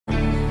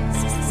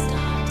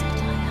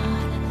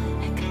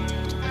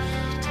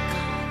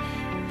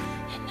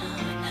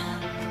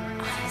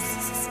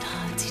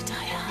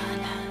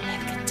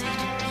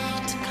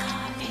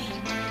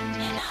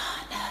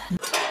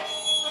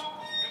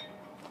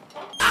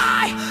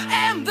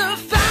am the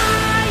fire,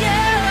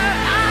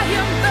 I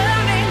am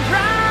burning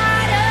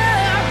brighter,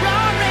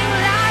 roaring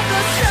like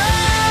a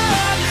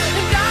storm,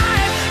 and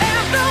I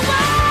am the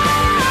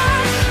one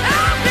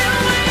I've been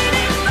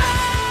waiting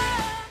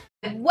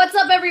for. What's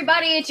up,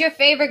 everybody? It's your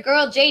favorite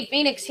girl, Jade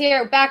Phoenix,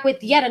 here, back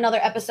with yet another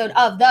episode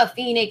of The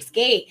Phoenix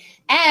Gate.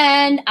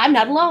 And I'm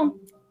not alone.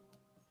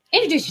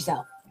 Introduce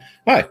yourself.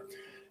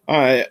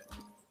 Hi.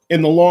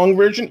 In the long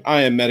version,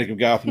 I am Medic of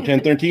Gotham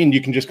 1013. You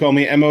can just call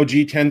me MOG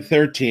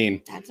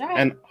 1013. That's right.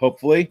 And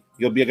hopefully,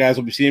 you guys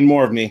will be seeing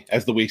more of me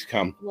as the weeks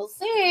come. We'll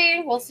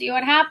see. We'll see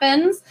what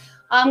happens.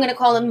 I'm going to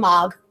call him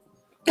Mog.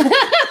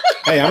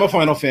 Hey, I'm a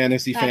Final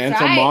Fantasy fan,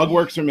 so Mog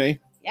works for me.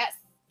 Yes,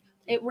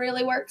 it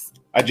really works.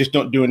 I just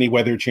don't do any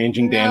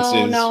weather-changing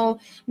dances. No.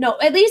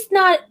 At least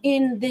not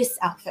in this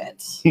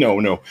outfit. No.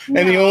 And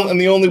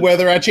the only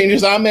weather I change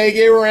is I make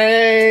it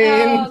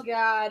rain. Oh,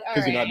 God.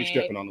 Because you know I'd be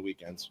stripping on the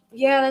weekends.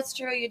 Yeah, that's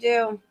true. You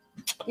do.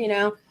 You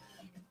know.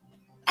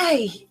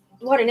 Ay,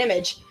 what an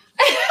image.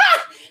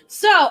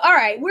 So, all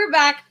right, we're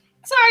back.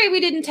 Sorry we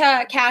didn't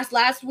cast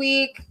last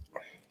week.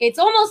 It's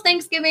almost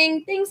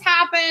Thanksgiving. Things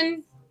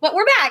happen. But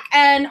we're back,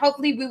 and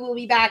hopefully we will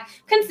be back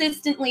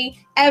consistently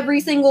every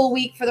single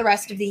week for the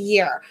rest of the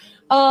year.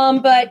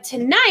 But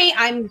tonight,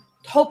 I'm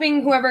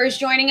hoping whoever is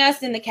joining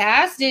us in the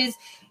cast is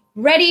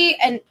ready,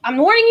 and I'm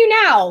warning you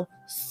now,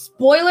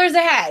 spoilers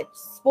ahead.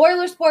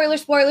 Spoilers.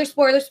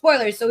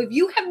 So if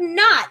you have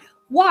not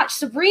watched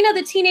Sabrina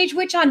the Teenage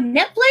Witch on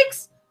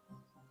Netflix,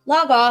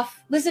 log off,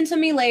 listen to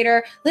me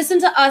later, listen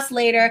to us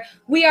later.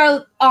 We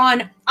are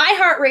on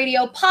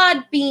iHeartRadio,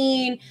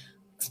 Podbean,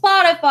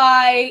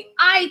 Spotify,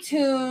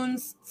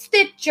 iTunes,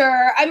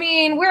 Stitcher. I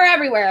mean, we're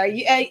everywhere.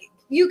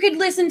 You could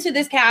listen to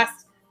this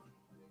cast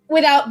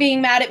without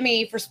being mad at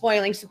me for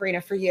spoiling Sabrina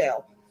for you.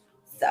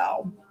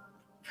 So,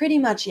 pretty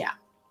much, yeah.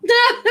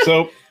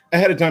 So,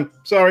 ahead of time,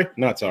 sorry,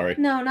 not sorry.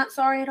 No, not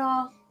sorry at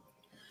all.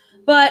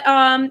 But,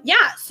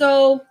 yeah,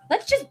 so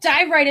let's just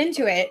dive right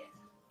into it,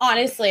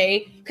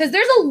 honestly, because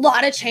there's a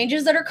lot of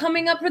changes that are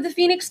coming up for the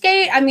Phoenix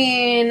Gate. I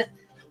mean,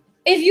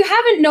 if you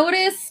haven't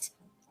noticed,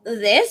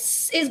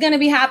 this is going to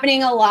be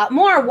happening a lot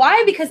more.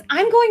 Why? Because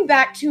I'm going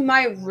back to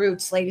my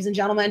roots, ladies and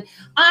gentlemen.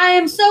 I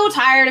am so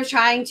tired of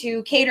trying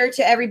to cater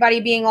to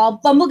everybody being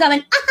all bumblegum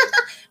and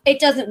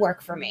it doesn't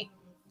work for me.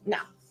 No.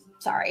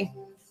 Sorry.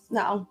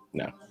 No.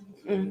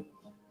 So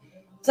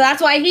that's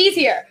why he's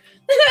here.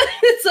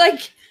 It's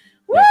like,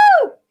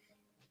 woo!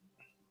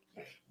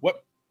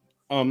 What?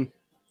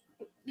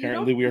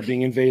 Apparently we are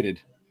being invaded.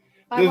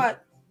 By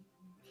what?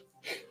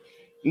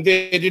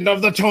 Invasion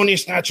of the Tony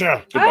Snatcher.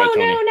 Goodbye, Oh,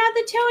 Tony. no, not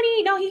the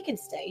Tony. No, he can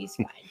stay. He's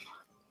fine.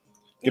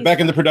 Get back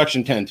in the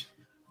production tent.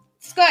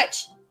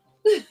 Scotch.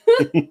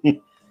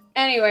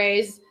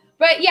 Anyways,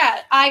 but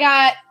yeah, I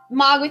got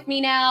Mog with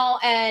me now,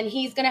 and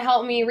he's going to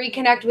help me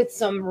reconnect with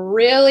some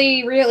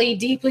really, really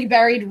deeply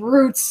buried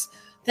roots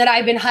that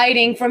I've been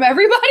hiding from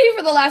everybody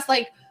for the last,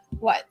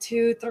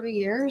 2-3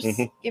 years,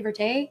 give or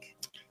take.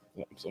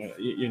 So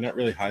you're not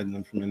really hiding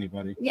them from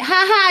anybody. Yeah,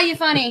 haha, you're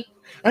funny.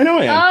 I know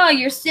I am. Oh,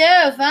 you're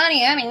so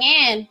funny. I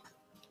mean,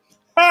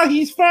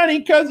 He's funny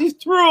because he's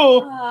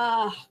true.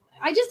 I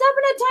just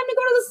haven't had time to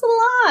go to the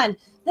salon.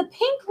 The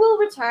pink will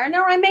return,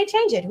 or I may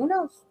change it. Who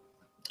knows?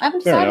 I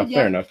haven't decided yet.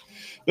 Fair enough.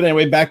 But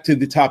anyway, back to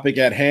the topic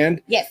at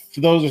hand. Yes.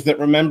 For those that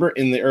remember,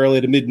 in the early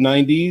to mid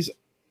 90s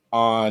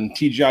on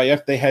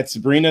TGIF, they had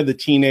Sabrina the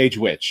Teenage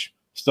Witch,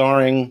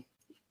 starring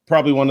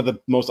probably one of the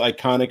most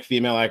iconic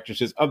female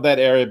actresses of that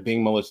era,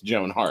 being Melissa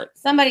Joan Hart.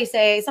 Some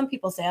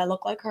people say I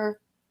look like her.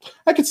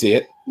 I could see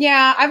it.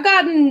 Yeah, I've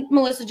gotten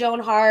Melissa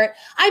Joan Hart.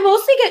 I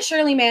mostly get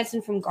Shirley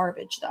Manson from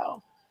Garbage,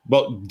 though.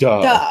 Well,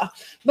 duh.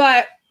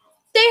 But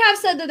they have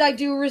said that I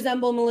do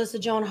resemble Melissa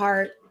Joan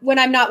Hart when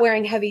I'm not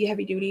wearing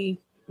heavy-duty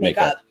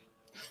makeup.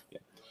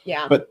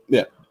 Yeah. But,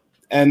 yeah.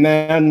 And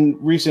then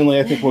recently,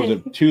 I think, what was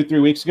it,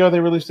 2-3 weeks ago,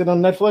 they released it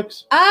on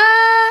Netflix?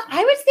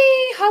 I would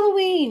say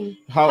Halloween.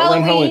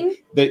 Halloween.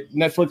 The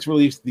Netflix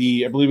released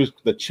I believe it was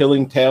the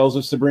Chilling Tales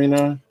of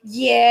Sabrina.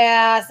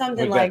 Yeah,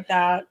 something like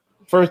that.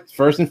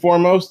 First and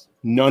foremost,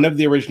 none of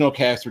the original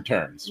cast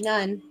returns.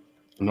 None.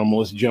 No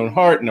Melissa Joan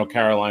Hart, no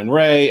Caroline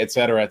Rhea, et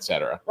cetera, et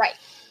cetera. Right.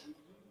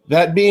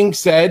 That being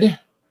said,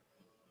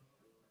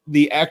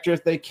 the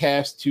actress they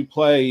cast to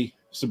play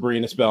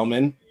Sabrina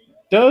Spellman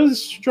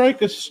does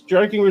strike a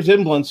striking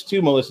resemblance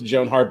to Melissa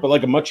Joan Hart, but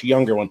like a much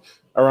younger one,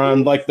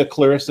 around like the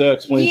Clarissa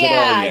Explains It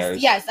All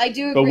years. Yes, I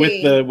do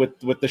agree.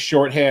 But with the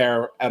short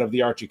hair out of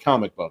the Archie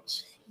comic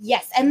books.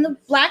 Yes, and the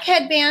black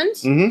headband.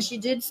 She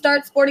did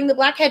start sporting the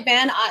black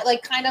headband,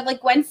 kind of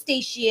like Gwen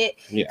Stacy,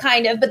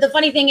 kind of. But the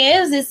funny thing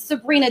is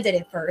Sabrina did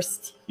it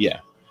first. Yeah.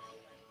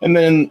 And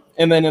then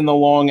in the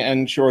long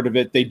and short of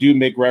it, they do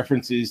make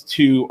references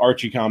to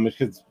Archie comics,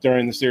 because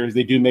during the series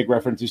they do make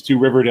references to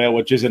Riverdale,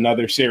 which is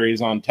another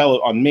series on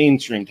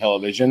mainstream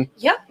television.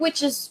 Yep,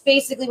 which is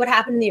basically what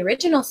happened in the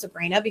original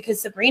Sabrina,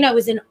 because Sabrina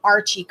was in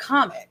Archie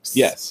comics.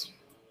 Yes.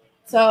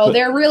 So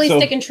they're really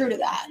sticking true to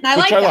that. And I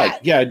like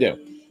that. Yeah, I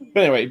do.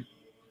 But anyway,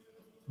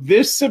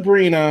 this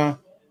Sabrina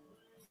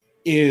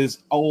is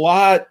a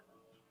lot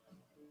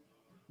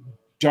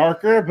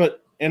darker,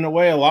 but in a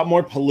way, a lot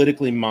more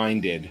politically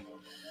minded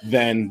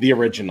than the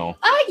original.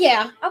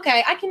 Yeah.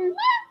 Okay. I can.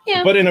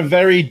 Yeah. But in a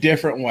very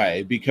different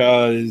way,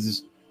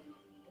 because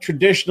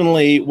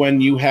traditionally,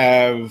 when you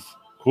have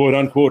quote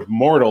unquote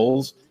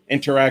mortals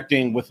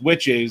interacting with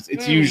witches,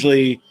 it's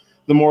usually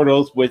the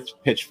mortals with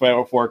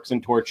pitchforks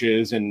and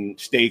torches and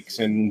stakes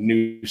and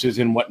nooses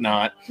and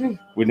whatnot.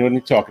 We don't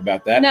need to talk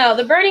about that. No,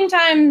 the burning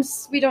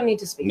times we don't need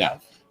to speak. No.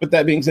 But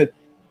that being said,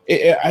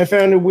 I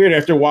found it weird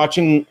after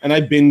watching, and I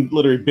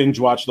literally binge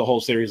watched the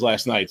whole series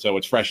last night, so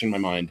it's fresh in my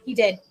mind. He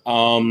did.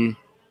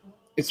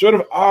 It's sort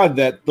of odd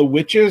that the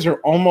witches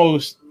are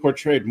almost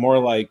portrayed more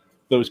like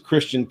those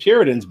Christian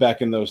Puritans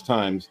back in those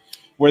times,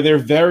 where they're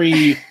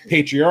very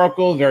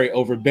patriarchal, very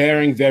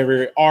overbearing,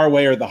 very our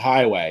way or the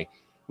highway,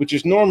 which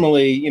is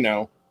normally, you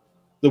know,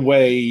 the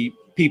way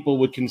people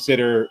would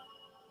consider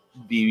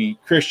the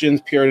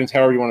Christians, Puritans,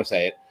 however you want to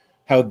say it,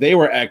 how they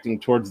were acting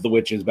towards the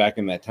witches back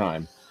in that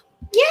time.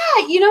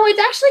 Yeah, you know, it's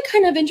actually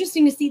kind of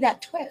interesting to see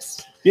that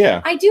twist.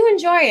 Yeah. I do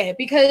enjoy it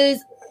because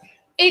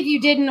if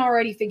you didn't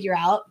already figure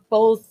out,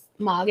 both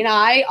Mog and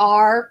I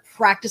are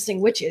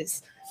practicing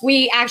witches.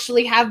 We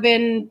actually have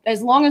been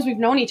as long as we've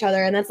known each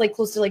other, and that's like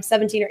close to like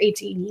 17 or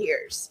 18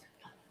 years.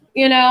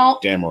 You know?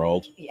 Damn, we're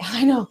old. Yeah,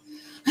 I know.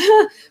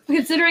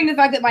 Considering the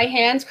fact that my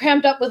hands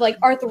cramped up with like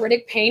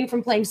arthritic pain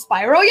from playing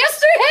Spyro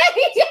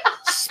yesterday.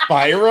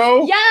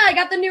 Spyro? Yeah, I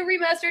got the new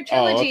remastered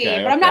trilogy.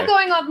 Okay, but I'm not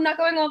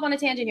going off on a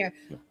tangent here.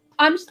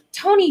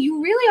 Tony,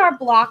 you really are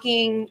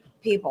blocking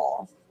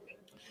people.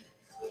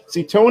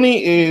 See,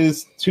 Tony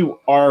is to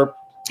our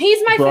He's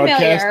my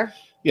broadcast, familiar.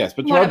 yes,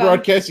 but to One our of 'em.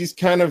 broadcast, he's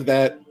kind of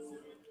that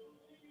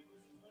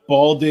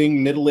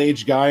balding,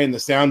 middle-aged guy in the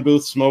sound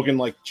booth smoking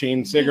like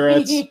chain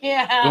cigarettes,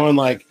 Yeah. going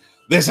like,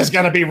 "This is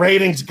gonna be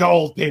ratings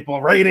gold,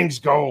 people. Ratings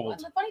gold."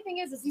 The funny thing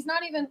is he's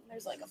not even.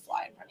 There's like a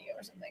fly in front of you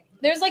or something.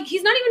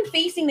 He's not even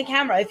facing the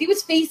camera. If he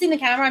was facing the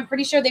camera, I'm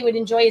pretty sure they would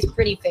enjoy his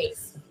pretty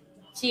face.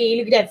 See,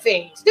 look at that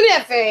face. Look at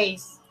that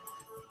face.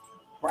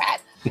 Brad.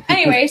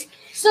 Anyways,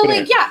 so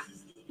like, yeah,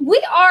 we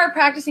are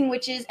practicing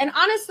witches, and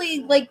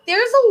honestly, like,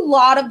 there's a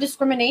lot of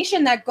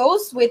discrimination that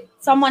goes with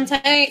someone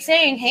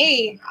saying,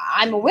 "Hey,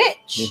 I'm a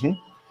witch." Mm-hmm.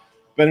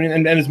 But I mean,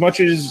 and as much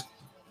as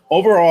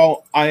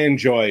overall, I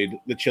enjoyed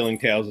the Chilling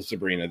Tales of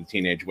Sabrina, the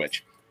Teenage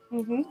Witch.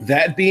 Mm-hmm.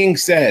 That being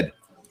said,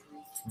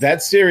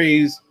 that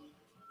series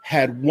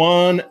had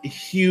one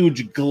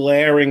huge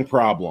glaring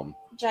problem.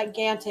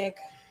 Gigantic.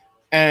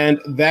 And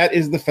that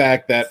is the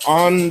fact that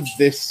on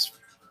this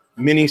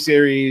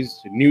miniseries,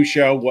 new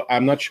show,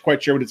 I'm not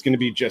quite sure what it's going to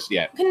be just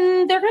yet.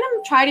 They're going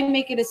to try to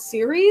make it a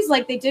series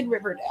like they did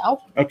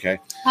Riverdale. Okay.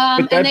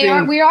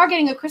 And we are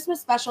getting a Christmas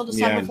special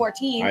December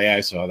 14th.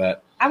 I saw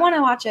that. I want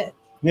to watch it.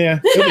 Yeah.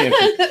 It'll be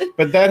interesting.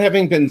 But that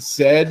having been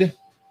said,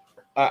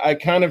 I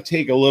kind of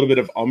take a little bit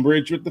of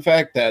umbrage with the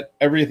fact that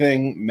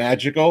everything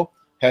magical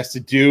has to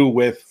do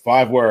with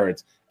 5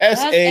 words.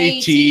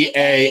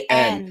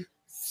 Satan.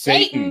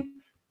 Satan.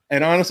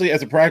 And honestly,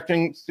 as a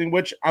practicing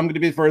witch, I'm going to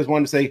be the first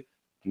one to say,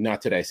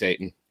 not today,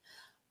 Satan.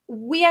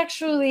 We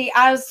actually,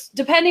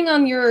 depending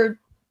on your,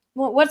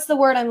 what's the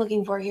word I'm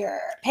looking for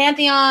here?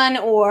 Pantheon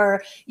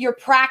or your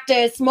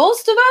practice,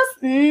 most of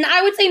us,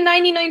 I would say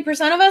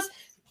 99% of us,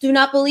 do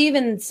not believe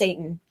in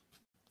Satan.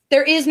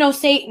 There is no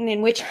Satan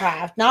in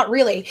witchcraft. Not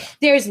really.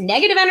 There's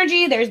negative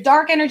energy. There's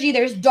dark energy.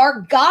 There's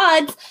dark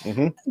gods.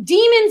 Mm-hmm.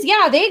 Demons,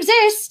 yeah, they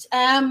exist.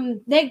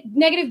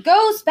 Negative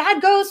ghosts,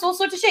 bad ghosts, all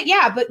sorts of shit.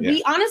 Yeah, but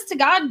we, honest to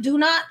God, do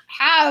not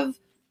have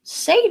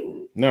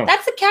Satan. No.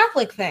 That's a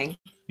Catholic thing.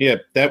 Yeah,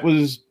 that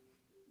was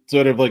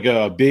sort of like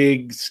a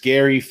big,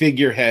 scary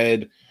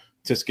figurehead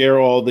to scare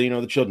all the,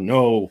 the children.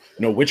 No,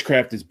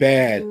 witchcraft is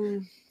bad.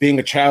 Being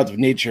a child of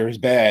nature is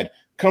bad.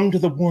 Come to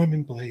the warm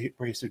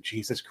embrace of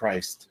Jesus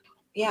Christ.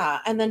 Yeah,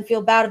 and then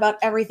feel bad about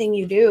everything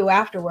you do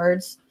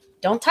afterwards.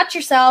 Don't touch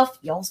yourself.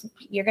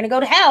 You're going to go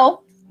to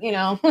hell,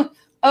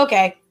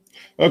 Okay.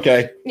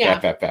 Yeah.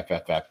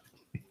 Fap.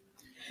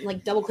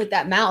 Like, double click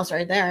that mouse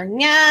right there.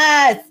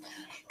 Yes.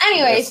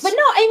 Anyways, but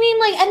no, I mean,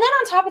 like, and then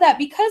on top of that,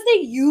 because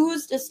they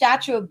used a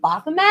statue of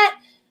Baphomet,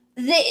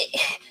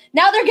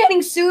 now they're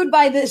getting sued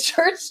by the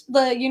church.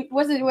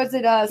 Was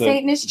it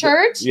Satanist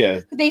church? Yeah.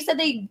 They said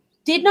they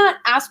did not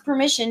ask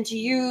permission to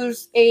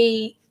use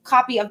a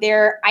copy of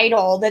their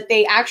idol that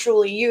they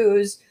actually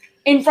use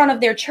in front of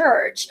their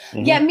church.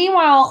 Mm-hmm. Yet,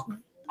 meanwhile,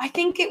 I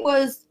think it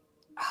was,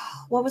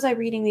 what was I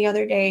reading the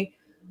other day?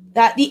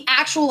 That the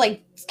actual,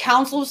 like,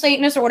 Council of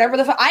Satanists or whatever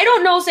I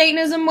don't know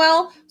Satanism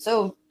well,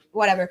 so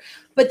whatever.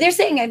 But they're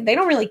saying they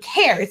don't really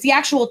care. It's the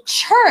actual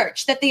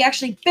church that they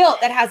actually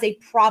built that has a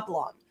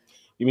problem.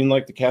 You mean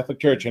like the Catholic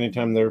Church,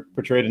 anytime they're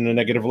portrayed in a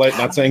negative light,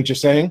 not saying,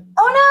 just saying?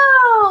 Oh, no!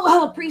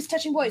 Oh, priest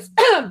touching boys.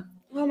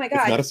 Oh, my God.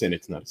 It's not a sin.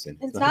 It's not a sin.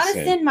 It's not a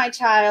sin, my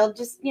child.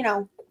 Just,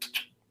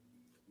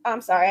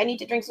 I'm sorry. I need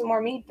to drink some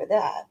more mead for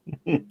that.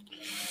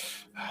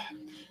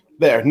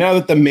 There. Now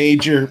that the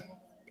major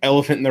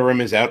elephant in the room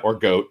is out, or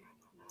goat.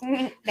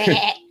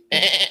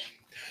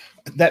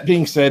 That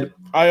being said,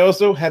 I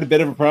also had a bit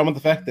of a problem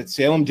with the fact that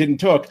Salem didn't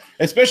talk,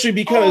 especially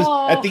because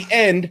at the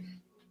end,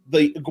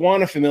 the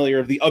iguana familiar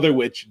of the other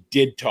witch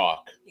did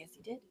talk. Yes,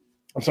 he did.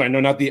 I'm sorry, no,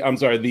 not the. I'm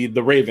sorry,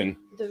 the Raven.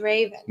 The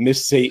Raven.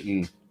 Miss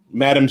Satan,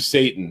 Madam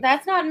Satan.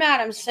 That's not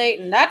Madam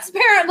Satan. That's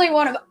apparently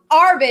one of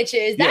our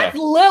bitches. That's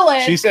Yeah.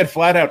 Lilith. She said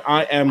flat out,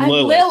 "I am I'm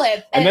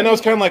Lilith." And then I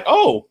was kind of like,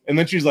 "Oh," and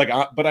then she's like,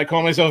 "But I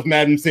call myself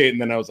Madam Satan."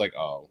 Then I was like,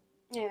 "Oh."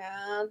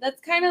 Yeah, that's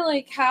kind of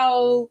like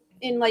how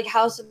in like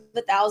House of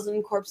the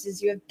Thousand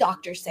Corpses you have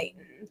Dr.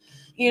 Satan.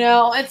 You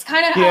know, it's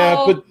kind of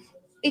how but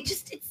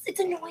it's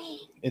annoying.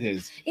 it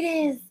is. It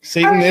is.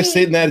 Satan All this, right.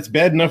 Satan that. It's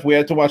bad enough we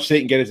had to watch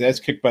Satan get his ass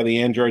kicked by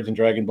the androids in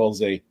Dragon Ball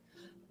Z.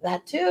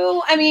 That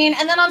too. I mean,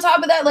 and then on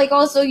top of that, like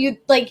also you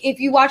like if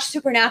you watch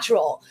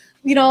Supernatural,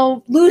 you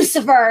know,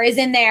 Lucifer is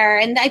in there,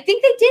 and I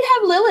think they did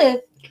have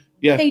Lilith.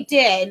 Yeah, They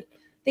did.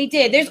 They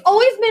did. There's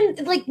always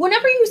been like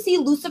whenever you see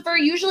Lucifer,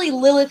 usually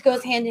Lilith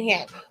goes hand in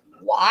hand.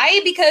 Why?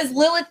 Because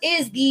Lilith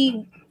is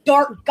the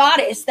dark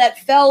goddess that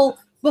fell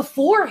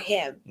before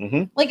him.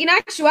 Mm-hmm. Like in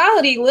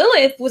actuality,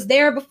 Lilith was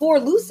there before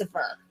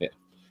Lucifer. Yeah.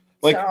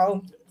 Like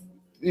so,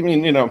 I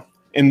mean, you know,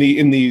 in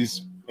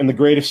the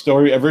greatest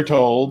story ever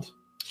told,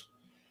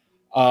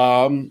 you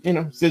know,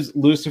 it says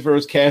Lucifer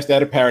was cast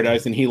out of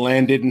paradise and he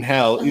landed in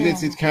hell.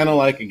 It's kind of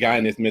like a guy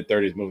in his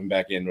mid-30s moving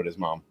back in with his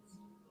mom.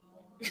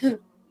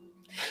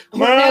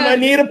 Mom, I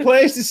need a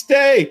place to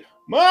stay.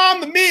 Mom,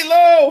 the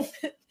meatloaf.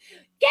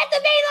 get the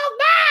meatloaf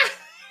back!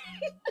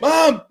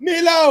 Mom,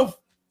 meatloaf.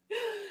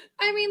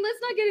 I mean, let's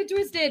not get it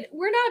twisted.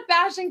 We're not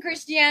bashing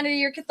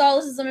Christianity or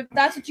Catholicism. If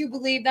that's what you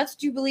believe, that's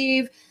what you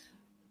believe.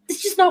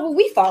 It's just not what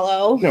we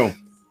follow. No,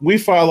 we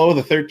follow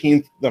the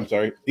 13th. I'm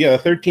sorry. Yeah,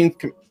 the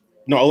 13th.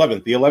 No,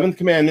 11th. The 11th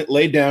commandment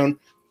laid down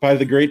by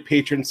the great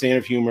patron saint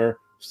of humor,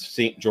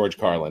 Saint George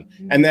Carlin,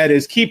 and that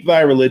is keep thy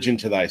religion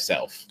to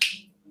thyself.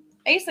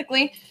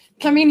 Basically.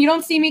 I mean, you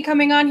don't see me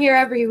coming on here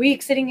every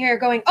week sitting here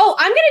going, oh,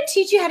 I'm going to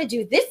teach you how to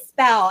do this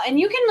spell, and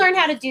you can learn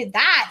how to do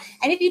that.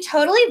 And if you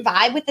totally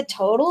vibe with the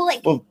total, like,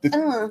 Well,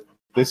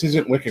 this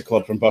isn't Wicked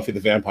Club from Buffy the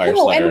Vampire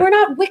no, Slayer. and we're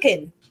not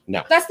Wiccan.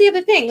 No. That's the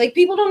other thing. Like,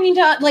 people need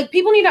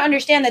to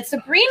understand that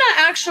Sabrina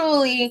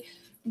actually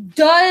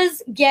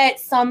does get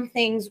some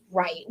things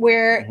right.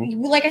 Where,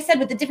 like I said,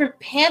 with the different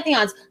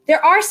pantheons,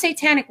 there are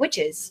satanic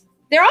witches.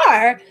 There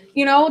are,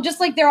 you know, just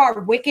like there are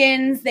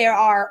Wiccans, there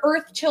are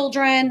Earth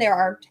Children, there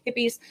are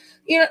hippies.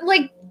 You know,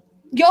 like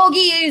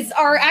yogis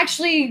are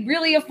actually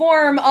really a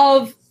form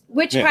of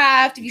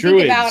witchcraft. If you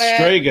Druids, think about it,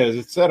 Stragas,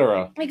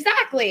 etc.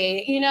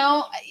 Exactly. You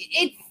know,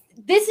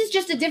 this is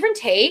just a different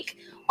take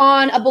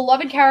on a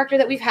beloved character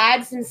that we've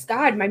had since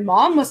God. My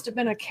mom must have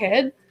been a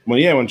kid. Well,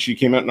 yeah, when she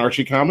came out in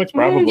Archie Comics,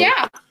 probably.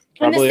 Yeah,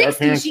 Probably in the our 60s.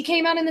 parents- She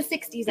came out in the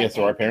 60s. I Yeah,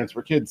 so our think. parents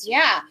were kids.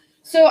 Yeah.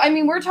 So, I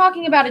mean, we're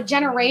talking about a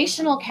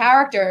generational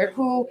character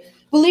who,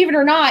 believe it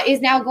or not, is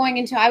now going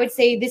into, I would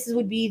say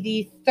would be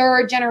the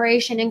third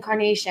generation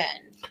incarnation.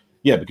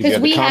 Yeah, because you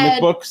had the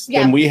comic books,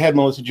 then we had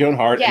Melissa Joan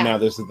Hart, and now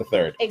this is the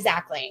third.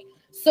 Exactly.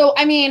 So,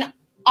 I mean,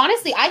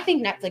 honestly, I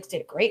think Netflix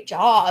did a great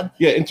job.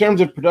 Yeah, in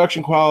terms of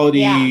production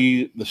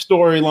quality, the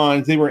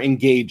storylines, they were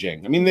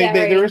engaging. I mean,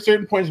 there were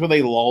certain points where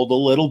they lulled a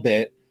little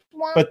bit,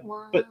 but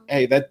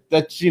hey,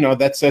 that's you know,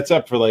 that sets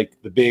up for like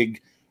the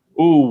big,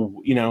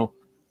 you know.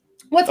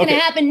 What's going to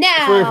happen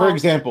now? For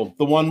example,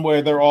 the one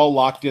where they're all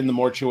locked in the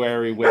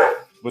mortuary with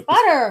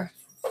the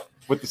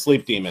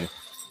sleep demon,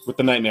 with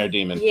the nightmare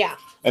demon. Yeah.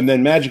 And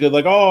then magically,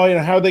 like, oh, you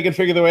know, how are they going to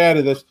figure their way out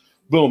of this?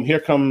 Boom,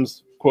 here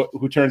comes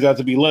who turns out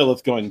to be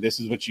Lilith going, this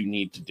is what you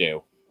need to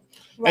do.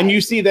 Right. And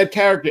you see that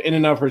character in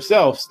and of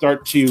herself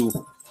start to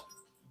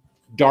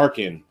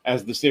darken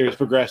as the series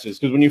progresses.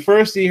 Because when you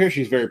first see her,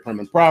 she's very prim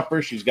and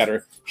proper. She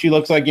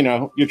looks like, you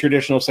know, your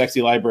traditional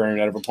sexy librarian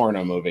out of a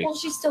porno movie. Well,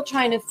 she's still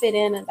trying to fit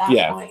in at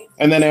that point.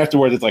 And then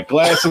afterwards, it's like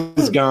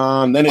glasses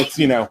gone. Then it's,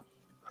 you know,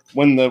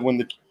 when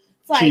the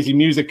cheesy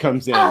music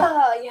comes in.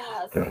 Oh,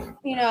 yes.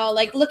 You know,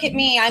 like, look at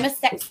me. I'm a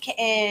sex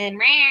kitten.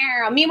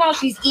 Meanwhile,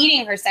 she's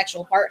eating her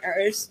sexual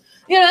partners.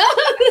 You know?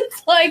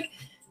 It's like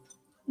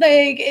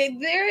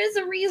there is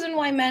a reason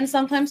why men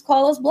sometimes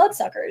call us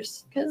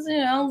bloodsuckers. Because, you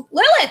know,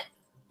 Lilith!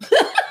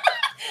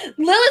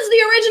 Lilith's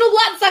the original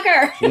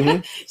bloodsucker.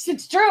 Mm-hmm.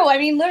 It's true. I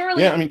mean,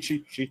 literally. Yeah, I mean,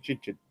 she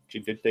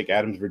did take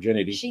Adam's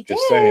virginity. She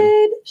just did.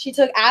 Saying. She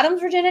took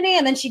Adam's virginity,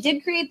 and then she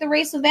did create the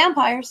race of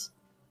vampires.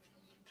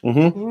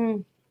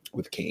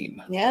 With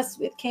Cain. Yes,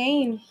 with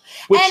Cain.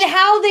 And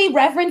how they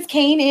reference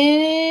Cain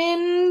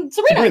in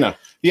Sabrina.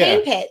 Yeah.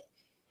 Cain Pit.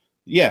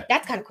 Yeah.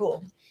 That's kind of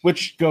cool.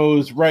 Which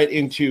goes right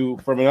into,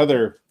 from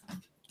another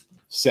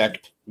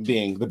sect,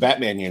 being the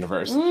Batman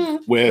universe,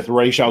 with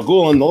Ra's al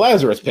Ghul and the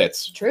Lazarus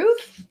Pits.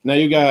 Truth. Now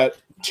you got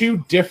two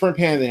different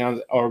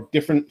pantheons or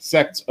different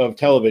sects of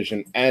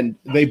television, and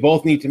they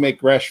both need to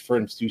make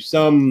reference to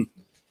some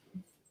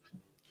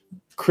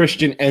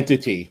Christian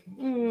entity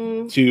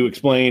to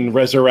explain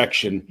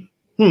resurrection.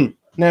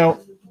 Now,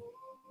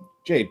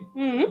 Jade,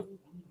 I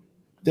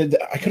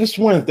could have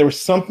sworn that there was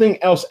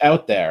something else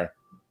out there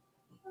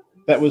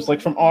that was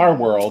like from our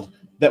world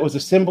that was a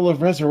symbol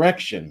of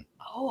resurrection.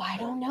 Oh, I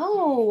don't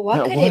know.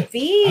 What could it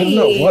be? I don't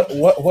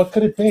know. What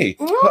could it be?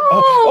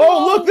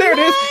 Oh, look, there it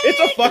is. It's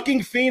a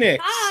fucking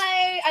phoenix.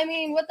 Hi. I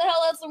mean, what the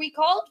hell else are we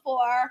called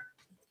for?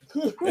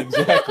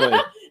 Exactly.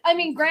 I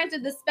mean,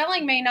 granted, the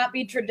spelling may not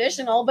be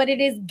traditional, but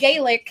it is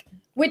Gaelic,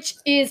 which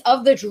is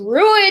of the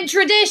Druid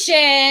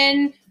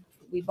tradition.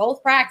 We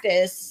both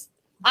practice.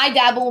 I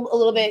dabble a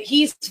little bit.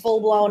 He's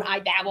full blown. I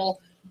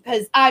dabble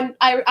because I'm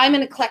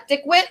an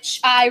eclectic witch.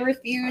 I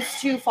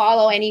refuse to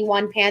follow any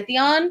one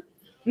pantheon,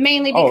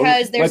 mainly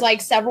because there's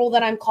like several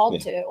that I'm called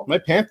to. My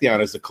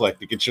pantheon is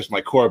eclectic. It's just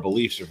my core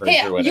beliefs are very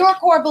druidic. Your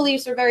core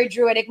beliefs are very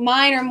druidic.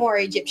 Mine are more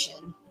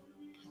Egyptian.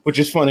 Which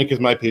is funny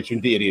because my patron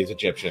deity is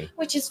Egyptian.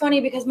 Which is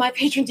funny because my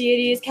patron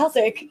deity is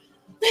Celtic.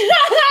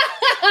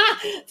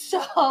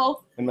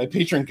 So. And my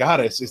patron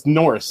goddess is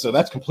Norse, so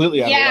that's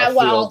completely out of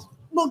left field.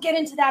 We'll get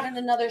into that in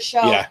another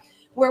show. Yeah.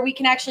 Where we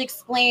can actually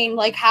explain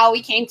like how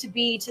we came to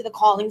be to the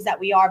callings that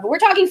we are. But we're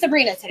talking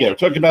Sabrina today. Yeah, we're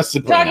talking about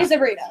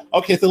Sabrina.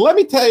 Okay, so let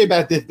me tell you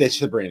about this bitch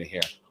Sabrina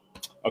here.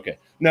 Okay.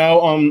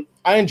 No,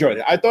 I enjoyed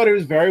it. I thought it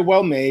was very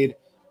well made.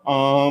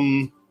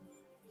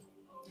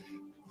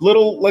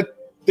 Little like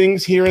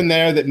things here and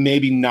there that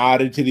maybe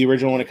nodded to the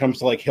original when it comes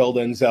to like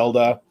Hilda and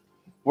Zelda,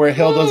 where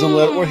Hilda's a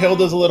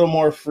little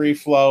more free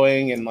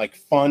flowing and like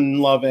fun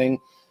loving.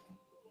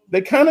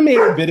 They kind of made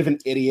her a bit of an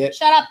idiot.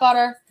 Shut up,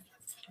 Butter.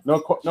 No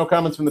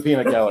comments from the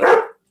peanut gallery.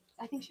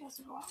 I think she has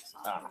to go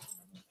outside.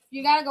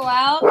 You gotta go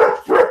out. All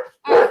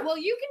right. Well,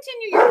 you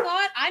continue your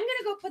thought. I'm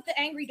gonna go put the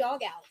angry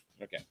dog out.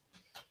 Okay.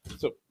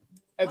 So,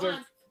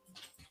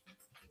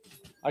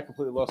 I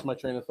completely lost my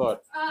train of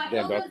thought.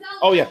 Damn dog.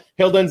 Oh yeah,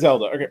 Hilda and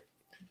Zelda. Okay.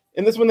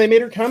 In this one, they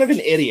made her kind of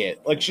an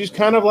idiot. Like, she's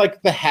kind of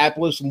like the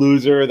hapless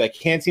loser that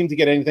can't seem to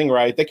get anything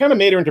right. They kind of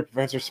made her into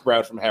Professor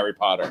Sprout from Harry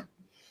Potter,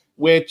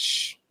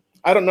 which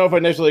I don't know if I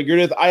necessarily agree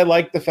with. I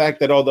like the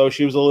fact that although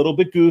she was a little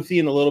bit goofy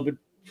and a little bit,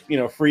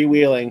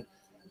 freewheeling,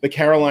 the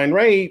Caroline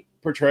Ray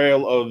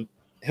portrayal of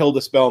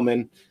Hilda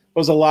Spellman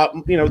was a lot,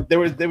 there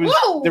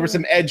was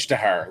some edge to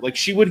her. Like,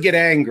 she would get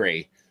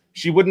angry.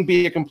 She wouldn't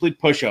be a complete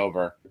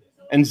pushover.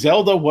 And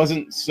Zelda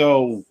wasn't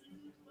so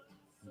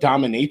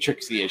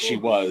dominatrixy as she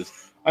was.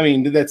 I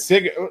mean, that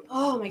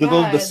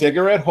the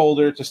cigarette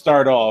holder to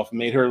start off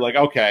made her like,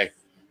 okay,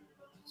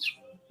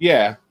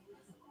 yeah.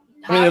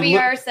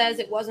 Javier says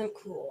it wasn't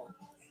cool.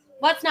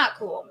 What's not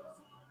cool?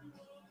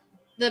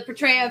 The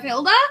portrayal of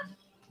Hilda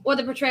or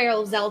the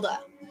portrayal of Zelda?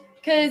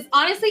 Because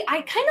honestly,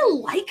 I kind of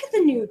like the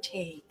new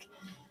take.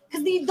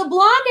 Because the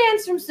blonde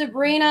ants from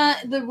Sabrina,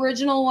 the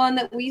original one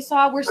that we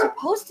saw, were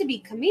supposed to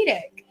be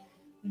comedic.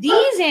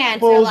 These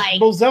ants are like...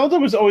 Well, Zelda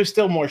was always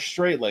still more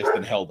straight-laced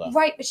than Hilda.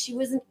 Right, but she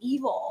wasn't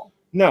evil.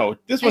 No,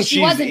 this one she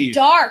wasn't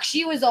dark.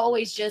 She was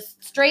always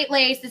just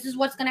straight-laced. This is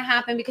what's going to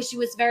happen because she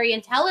was very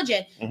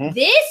intelligent. Mm-hmm.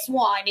 This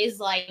one is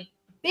like,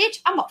 bitch,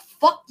 I'm going to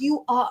fuck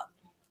you up.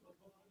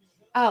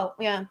 Oh,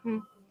 yeah.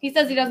 He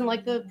says he doesn't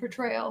like the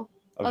portrayal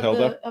of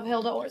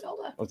Hilda or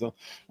Zelda.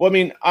 Well, I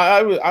mean,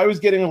 I was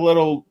getting a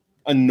little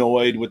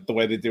annoyed with the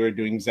way that they were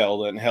doing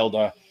Zelda and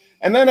Hilda.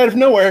 And then out of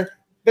nowhere,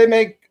 they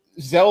make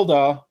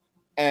Zelda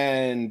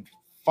and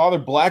Father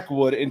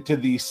Blackwood into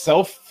the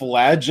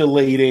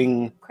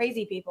self-flagellating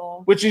crazy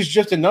people, which is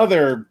just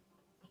another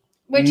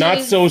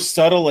not so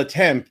subtle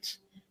attempt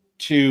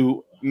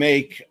to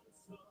make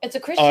it's a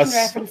Christian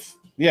reference.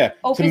 Yeah,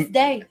 Opus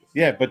Dei.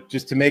 Yeah, but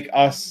just to make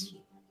us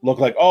look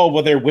like, oh,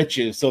 well, they're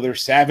witches, so they're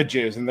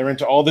savages, and they're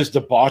into all this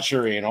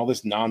debauchery and all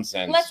this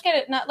nonsense. Let's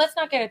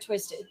not get it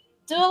twisted.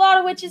 Do a lot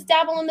of witches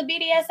dabble in the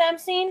BDSM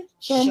scene?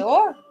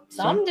 Sure,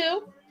 some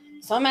do.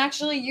 Some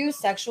actually use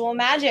sexual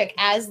magic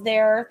as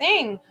their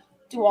thing.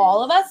 Do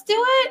all of us do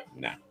it?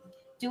 No.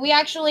 Do we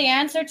actually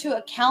answer to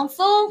a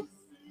council?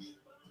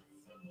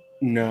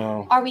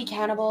 No. Are we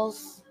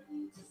cannibals?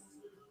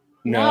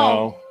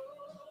 No.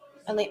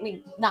 I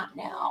mean, not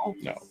now.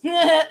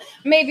 No.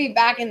 Maybe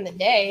back in the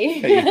day.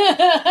 Hey.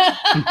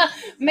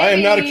 Maybe. I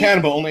am not a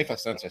cannibal, only if a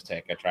census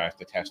taker tries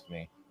to test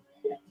me.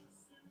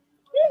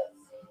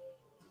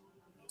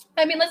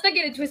 I mean, let's not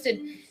get it twisted.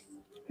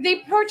 They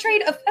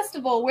portrayed a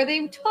festival where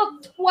they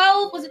took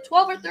 12, was it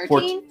 12 or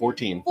 13?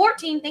 14.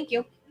 14, thank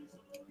you.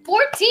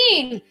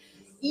 14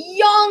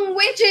 young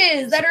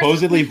witches that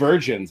supposedly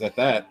virgins at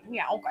that.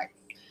 Yeah, okay.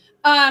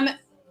 And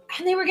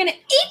they were gonna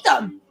eat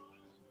them.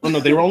 Oh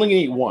no, they were only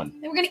gonna eat one.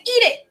 They were gonna eat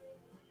it.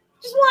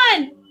 Just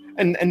one.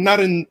 And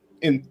not in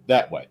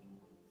that way.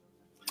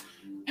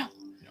 No.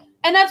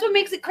 And that's what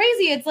makes it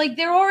crazy. It's like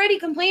they're already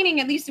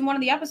complaining, at least in one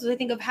of the episodes, I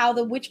think, of how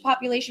the witch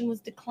population was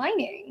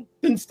declining.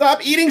 Then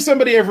stop eating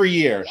somebody every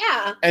year.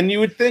 Yeah. And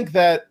you would think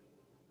that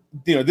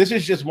this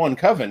is just one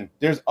coven.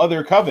 There's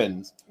other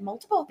covens.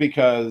 Multiple.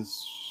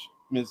 Because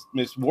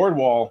Miss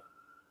Wardwall.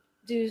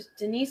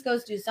 Denise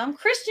goes, do some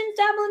Christians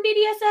dabble in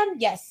BDSM?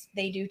 Yes,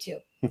 they do too.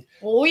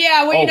 Oh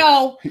yeah, what do you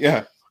know?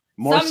 Yeah.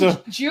 More some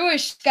so.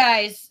 Jewish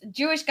guys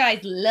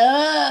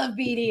love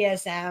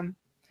BDSM.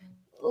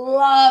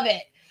 Love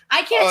it.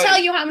 I can't tell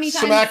you how many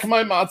times. Smack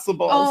my matzo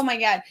balls. Oh my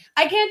god.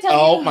 I can't tell you.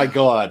 Oh my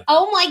god.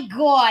 Oh my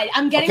god.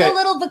 I'm getting a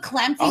little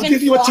verklempt. I'll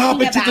give you a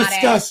topic to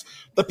discuss.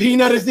 The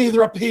peanut is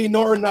neither a pea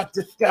nor a nut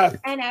to discuss.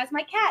 And as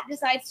my cat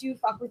decides to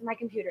fuck with my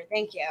computer.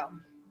 Thank you.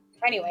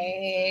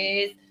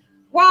 Anyways,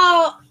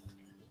 well,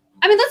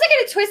 I mean, let's not get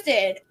it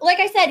twisted. Like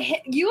I said,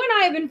 you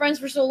and I have been friends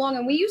for so long,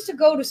 and we used to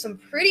go to some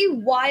pretty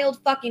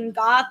wild fucking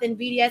goth and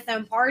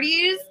BDSM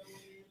parties,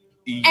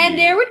 and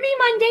there would be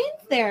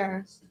mundanes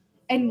there.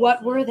 And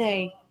what were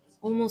they?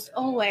 Almost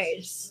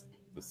always.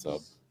 What's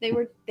up? They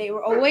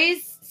were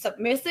always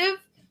submissive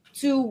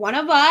to one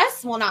of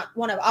us. Well, not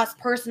one of us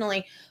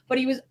personally, but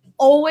he was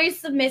always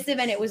submissive,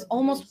 and it was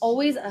almost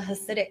always a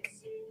Hasidic.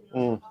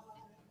 Mm.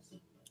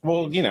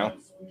 Well, you know.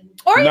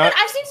 Or even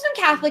I've seen some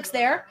Catholics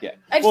there. Yeah.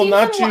 I've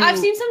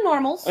seen some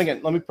normals.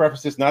 Again, let me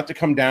preface this not to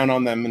come down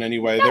on them in any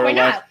way. No, why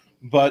not?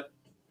 But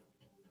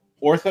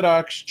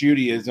Orthodox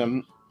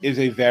Judaism is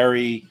a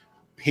very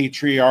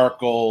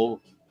patriarchal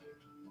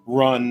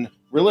run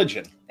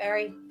religion.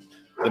 Very.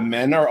 The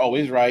men are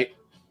always right,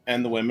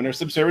 and the women are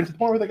subservient to the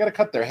point where they got to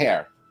cut their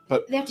hair.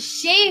 But they have to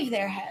shave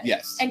their heads.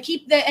 Yes. And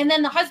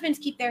then the husbands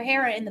keep their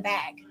hair in the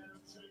bag.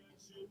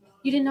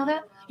 You didn't know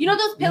that? You know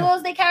those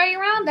pillows they carry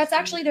around? That's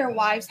actually their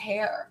wives'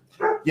 hair.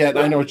 Yeah,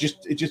 I know. It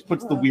just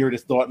puts the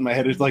weirdest thought in my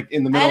head. It's like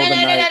in the middle of the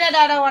night.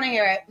 I don't want to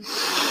hear it.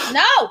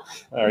 No.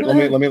 All right,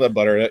 let me let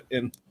butter it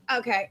in.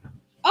 Okay.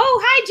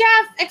 Oh, hi,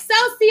 Jeff.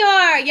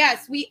 Excelsior.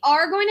 Yes, we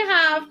are going to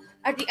have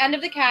at the end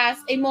of the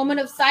cast a moment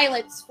of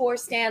silence for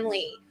Stan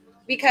Lee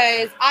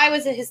because I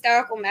was a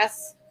hysterical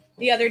mess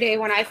the other day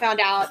when I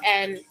found out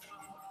and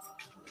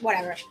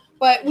whatever.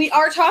 But we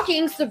are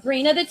talking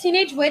Sabrina the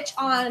Teenage Witch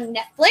on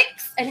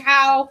Netflix and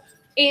how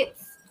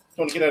it's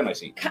I want to get out of my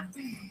seat.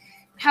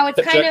 How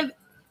it's kind of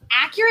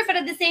accurate, but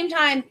at the same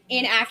time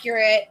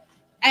inaccurate,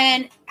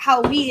 and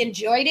how we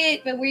enjoyed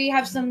it, but we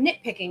have some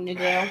nitpicking to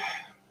do.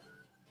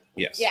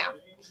 Yes. Yeah.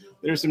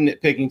 There's some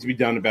nitpicking to be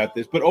done about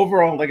this, but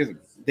overall, like I said,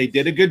 they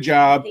did a good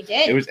job. They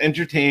did. It was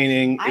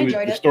entertaining. I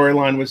enjoyed it. The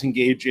storyline was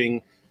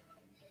engaging.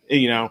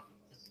 You know,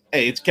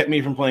 hey, it's kept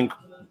me from playing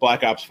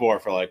Black Ops 4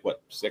 for like,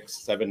 6,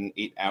 7,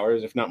 8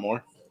 hours, if not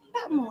more?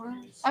 About more.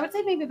 I would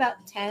say maybe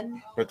about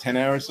 10. For 10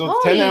 hours? So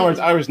 10 hours,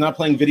 I was not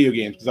playing video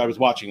games because I was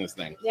watching this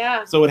thing.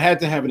 Yeah. So it had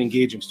to have an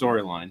engaging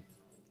storyline.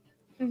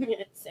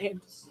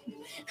 Same.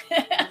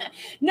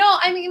 No,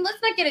 I mean,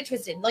 let's not get it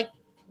twisted. Like,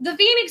 the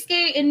Feinics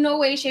Gate in no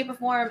way, shape, or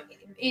form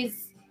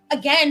is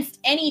against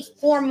any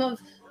form of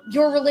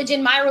your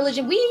religion, my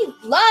religion. We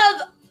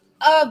love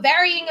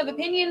varying of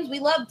opinions. We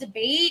love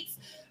debates.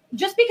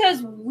 Just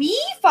because we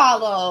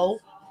follow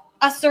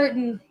a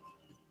certain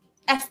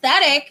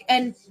aesthetic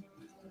and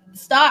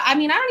stuff. I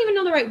mean, I don't even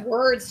know the right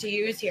words to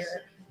use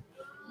here.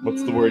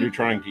 What's the word you're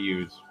trying to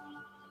use?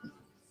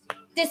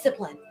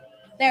 Discipline.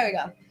 There we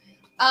go.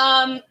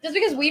 Just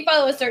because we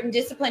follow a certain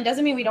discipline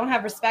doesn't mean we don't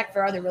have respect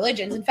for other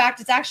religions. In fact,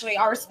 it's actually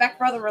our respect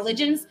for other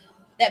religions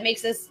that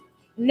makes us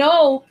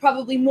know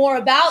probably more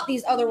about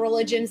these other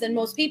religions than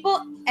most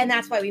people, and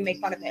that's why we make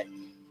fun of it,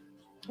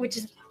 which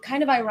is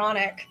kind of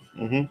ironic.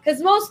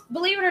 Because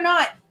believe it or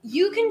not,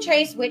 you can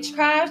trace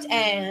witchcraft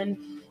and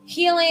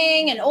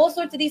healing and all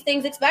sorts of these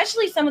things,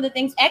 especially some of the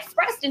things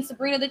expressed in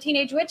Sabrina the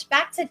Teenage Witch,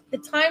 back to the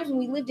times when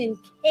we lived in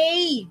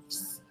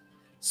caves.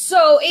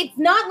 So it's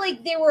not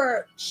like they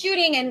were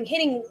shooting and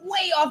hitting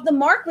way off the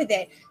mark with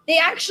it. They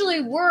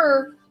actually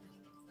were.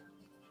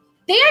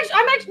 You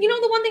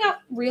know, the one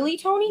thing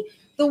Tony,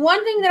 the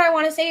one thing that I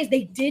want to say is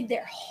they did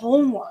their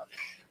homework.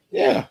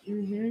 Yeah.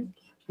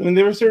 I mean,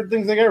 there were certain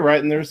things they got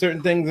right, and there were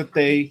certain things that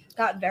they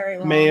got very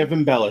wrong. May have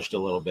embellished a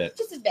little bit.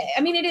 Just a bit.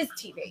 I mean, it is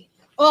TV.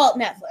 Well,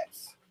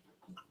 Netflix.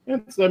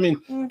 I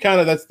mean, kind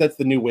of that's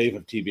the new wave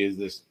of TV is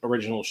this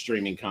original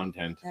streaming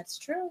content. That's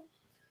true.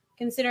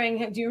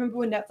 Considering, do you remember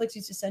when Netflix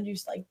used to send you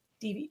like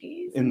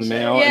DVDs in the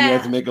mail, and you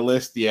had to make a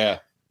list? Yeah.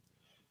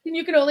 And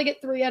you could only get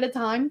 3 at a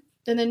time,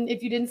 and then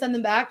if you didn't send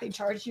them back, they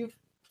charged you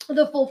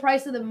the full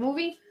price of the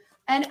movie.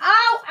 And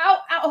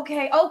ow,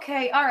 okay,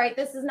 all right,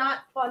 this is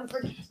not fun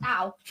for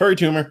furry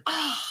tumor.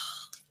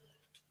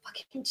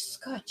 Fucking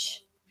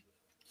scotch.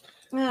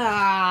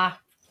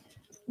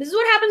 This is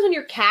what happens when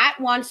your cat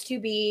wants to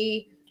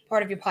be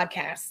part of your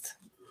podcast.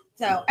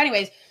 So,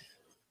 anyways,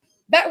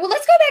 let's go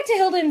back to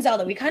Hilda and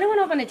Zelda. We kind of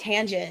went off on a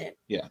tangent.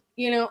 Yeah.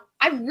 You know,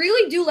 I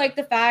really do like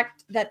the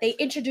fact that they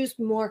introduced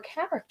more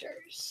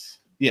characters.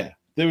 Yeah,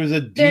 there was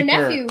their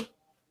nephew.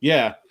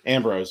 Yeah,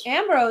 Ambrose.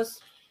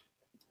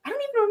 I don't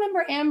even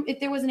remember if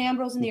there was an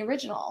Ambrose in the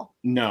original.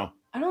 No.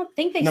 I don't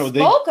think they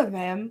spoke of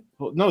him.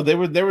 Well, no,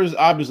 there was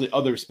obviously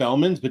other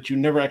Spellmans, but you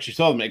never actually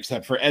saw them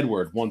except for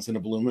Edward once in a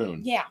blue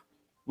moon. Yeah.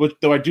 Which,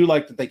 though I do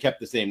like that they kept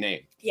the same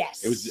name.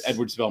 Yes. It was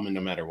Edward Spellman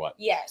no matter what.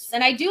 Yes.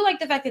 And I do like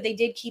the fact that they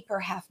did keep her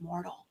half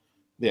mortal.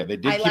 Yeah, they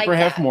did keep her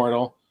half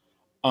mortal.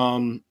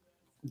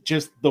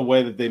 Just the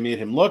way that they made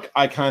him look,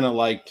 I kind of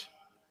liked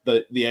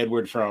the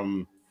Edward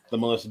from the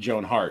Melissa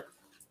Joan Hart.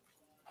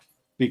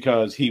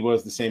 Because he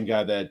was the same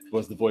guy that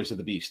was the voice of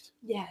the Beast.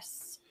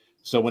 Yes.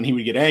 So when he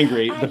would get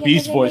angry, the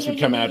Beast voice would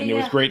come out, and it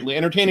was greatly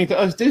entertaining to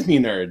us Disney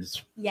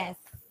nerds. Yes.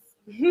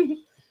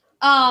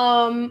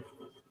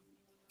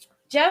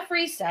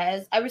 Jeffrey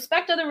says, I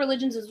respect other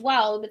religions as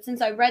well, but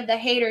since I read the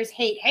haters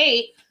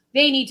hate,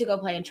 they need to go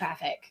play in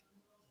traffic.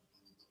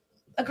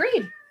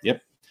 Agreed.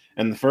 Yep.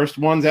 And the first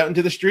ones out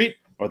into the street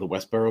are the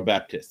Westboro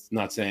Baptists.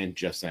 Not saying,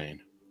 just saying.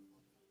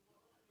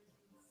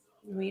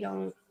 We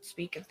don't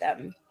speak of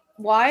them.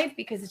 Why?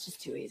 Because it's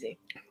just too easy.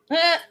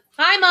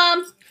 Hi,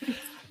 Mom.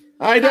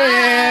 Hi,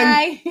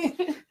 Diane.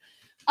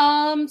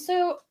 Hi.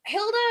 So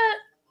Hilda,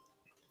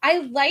 I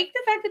like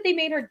the fact that they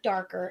made her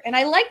darker, and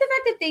I like the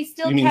fact that they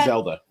still You mean kept...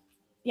 Zelda?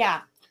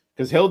 Yeah.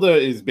 Because Hilda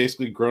is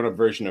basically a grown-up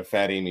version of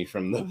Fat Amy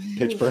from the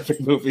Pitch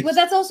Perfect movies. But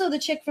that's also the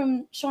chick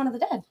from Shaun of the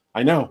Dead.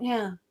 I know.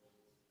 Yeah.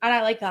 And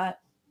I like that.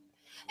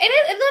 And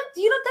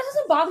that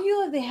doesn't bother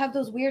you that they have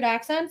those weird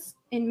accents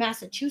in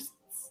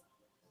Massachusetts?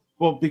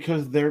 Well,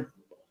 because they're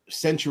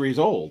centuries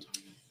old.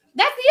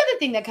 That's the other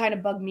thing that kind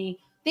of bugged me.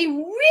 They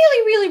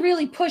really, really,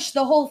 really pushed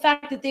the whole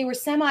fact that they were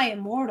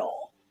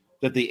semi-immortal.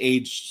 That they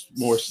age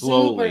more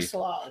slowly. Super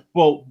slow.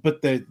 Well,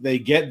 but they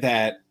get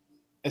that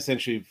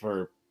essentially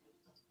for...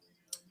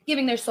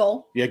 Giving their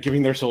soul. Yeah,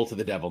 giving their soul to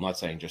the devil, not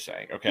saying, just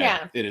saying. Okay,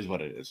 Yeah. It is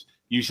what it is.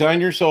 You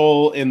sign your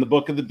soul in the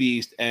Book of the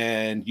Beast,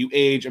 and you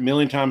age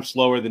 1,000,000 times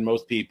slower than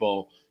most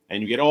people,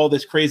 and you get all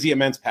this crazy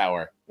immense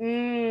power.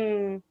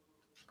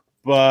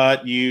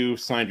 But you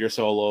signed your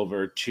soul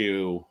over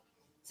to...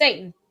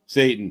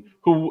 Satan,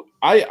 who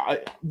I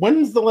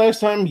when's the last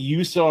time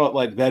you saw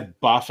like that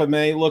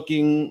Baphomet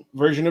looking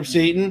version of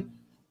Satan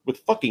with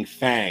fucking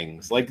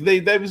fangs? Like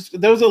that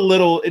was a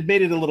little, it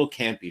made it a little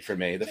campy for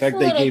me. The fact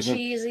they gave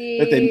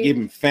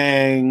him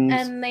fangs,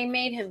 and they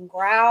made him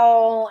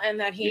growl, and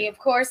that he of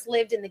course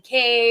lived in the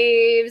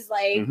caves.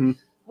 Like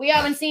we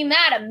haven't seen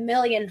that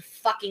 1,000,000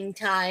 fucking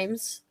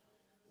times,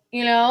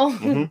 you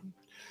know.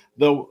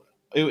 Though,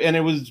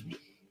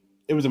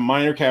 it was a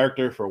minor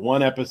character for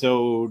one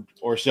episode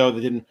or so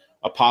that didn't...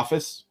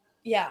 Apophis.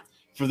 Yeah.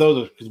 For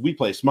those, because we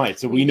play Smite,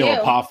 so we know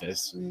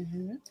Apophis.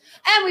 And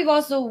we've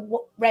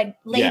also read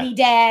Lady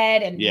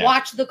Dead and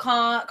watched the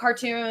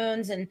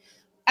cartoons and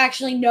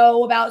actually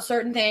know about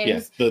certain things.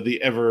 Yes,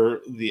 the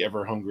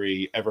ever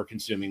hungry, ever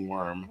consuming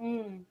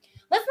worm.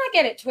 Let's not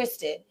get it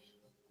twisted.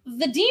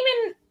 The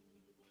demon,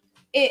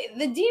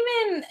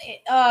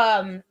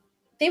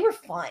 they were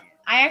fun.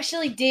 I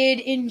actually did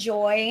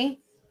enjoy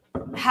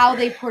how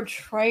they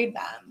portrayed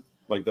them.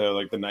 Like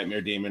the Nightmare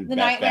Demon,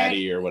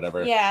 Baddie or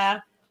whatever. Yeah.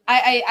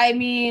 I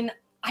mean,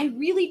 I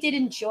really did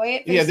enjoy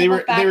it. Yeah, they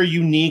were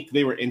unique.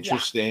 They were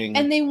interesting.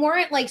 And they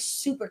weren't like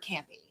super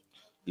campy.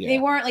 Yeah. They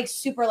weren't like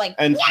super like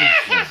and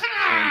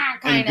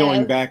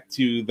going back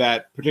to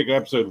that particular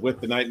episode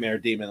with the Nightmare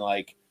Demon,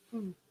 like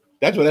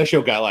that's when that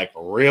show got like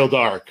real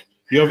dark.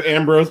 You have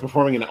Ambrose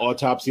performing an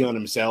autopsy on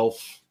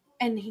himself.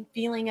 And he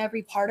feeling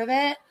every part of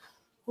it.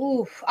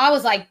 Oof. I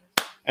was like,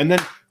 and then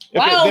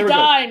well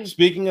done.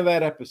 Speaking of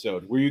that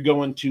episode, were you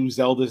going to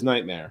Zelda's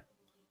Nightmare,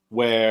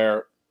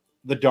 where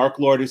the Dark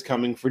Lord is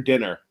coming for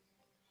dinner,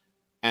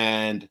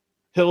 and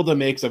Hilda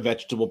makes a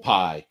vegetable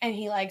pie. And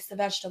he likes the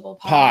vegetable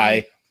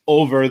pie.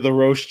 Over the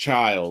roast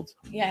child.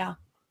 Yeah.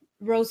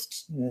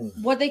 Roast,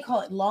 what they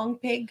call it? Long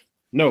pig?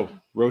 No,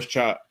 roast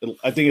child.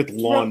 I think it's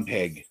lawn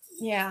pig.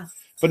 Yeah.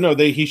 But no,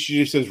 she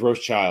just says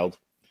roast child.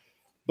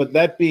 But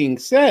that being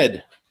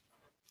said,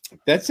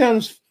 that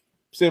sounds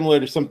similar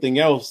to something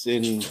else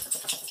in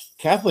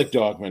Catholic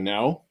dogma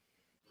now,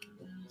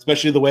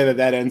 especially the way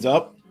that ends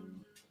up.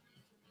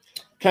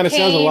 Kind of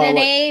sounds a lot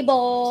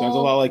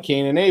like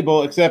Cain and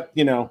Abel, except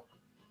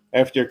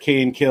after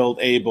Cain killed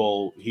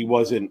Abel, he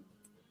wasn't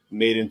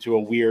made into a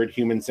weird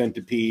human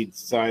centipede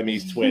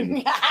Siamese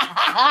twin.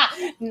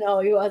 No,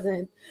 he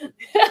wasn't.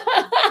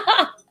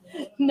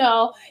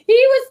 No, he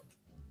was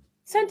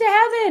sent to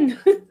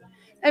heaven.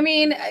 I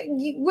mean,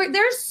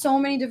 there's so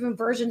many different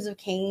versions of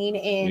Cain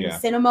in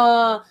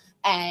cinema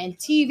and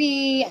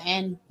TV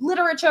and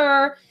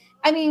literature.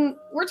 I mean,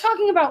 we're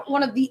talking about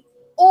one of the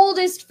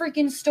oldest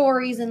freaking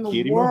stories in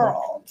the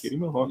world. Kitty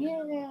Mohawk.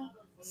 Yeah.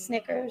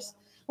 Snickers.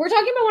 We're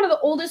talking about one of the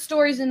oldest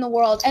stories in the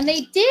world. And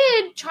they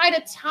did try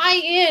to tie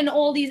in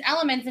all these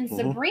elements in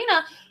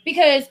Sabrina,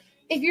 because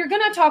if you're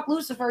going to talk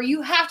Lucifer,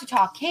 you have to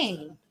talk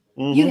Cain.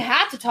 You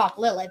have to talk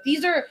Lilith.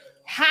 These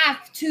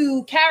have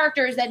to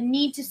characters that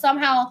need to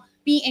somehow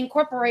be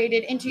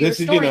incorporated into your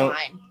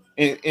storyline.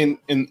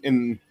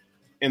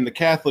 In the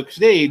Catholic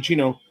stage,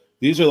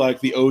 these are like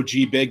the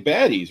OG big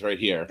baddies right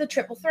here. The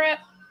triple threat.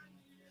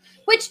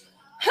 Which,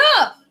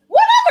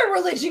 what other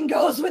religion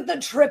goes with the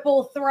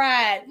triple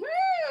threat?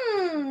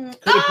 Could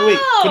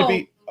it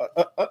be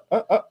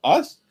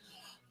us?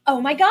 Oh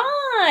my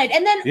God.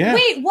 And then,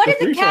 wait, what did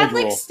the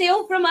Catholics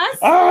steal from us?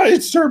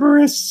 It's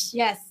Cerberus.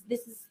 Yes,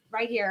 this is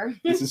right here.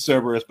 This is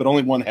Cerberus, but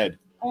only one head.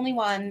 Only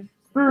one.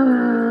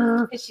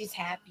 Because she's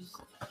happy.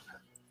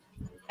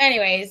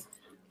 Anyways,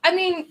 I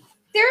mean,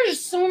 there's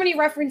so many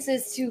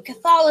references to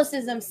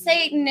Catholicism,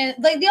 Satan.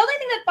 Like, the only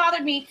thing that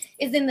bothered me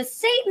is in the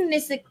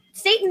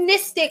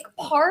Satanistic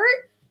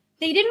part,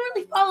 they didn't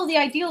really follow the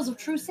ideals of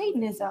true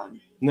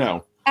Satanism.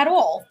 No. At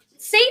all.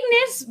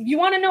 Satanists, you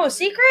want to know a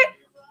secret?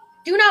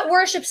 Do not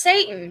worship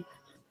Satan.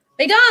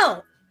 They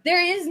don't.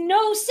 There is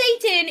no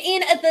Satan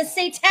in the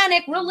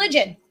satanic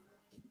religion.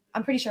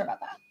 I'm pretty sure about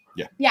that.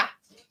 Yeah. Yeah.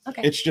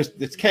 Okay.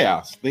 It's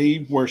chaos.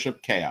 They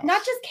worship chaos.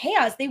 Not just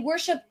chaos. They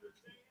worship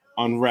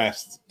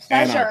unrest,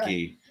 pleasure.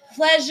 anarchy.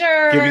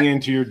 pleasure. Giving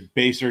into your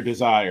baser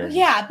desires.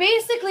 Yeah,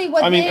 basically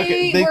what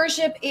they they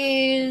worship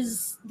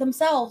is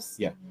themselves.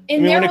 Yeah.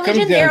 In their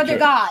religion, they're the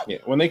god. Yeah,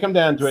 when they come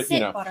down to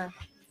it, Butter.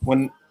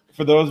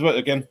 For those,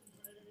 again,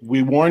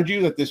 we warned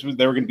you that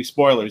there were going to be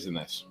spoilers in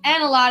this.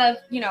 And a lot of,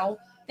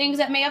 things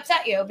that may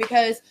upset you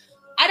because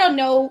I don't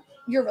know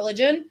your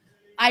religion.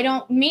 I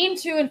don't mean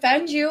to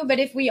offend you, but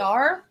if we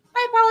are,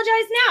 I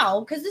apologize now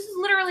because this is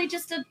literally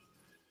just a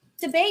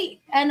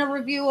debate and a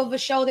review of a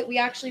show that we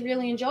actually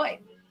really enjoy.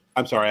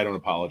 I'm sorry, I don't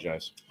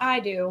apologize.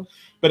 I do.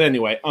 But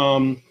anyway,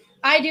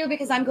 I do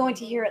because I'm going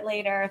to hear it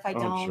later if I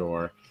don't. I'm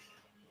sure.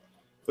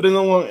 But in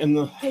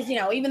the because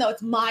even though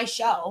it's my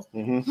show,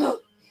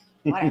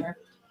 whatever.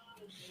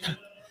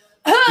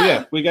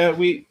 Yeah,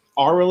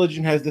 our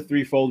religion has the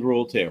threefold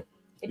rule too.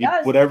 It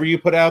does. Whatever you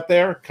put out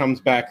there comes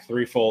back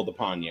threefold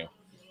upon you.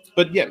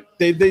 But yeah,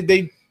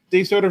 they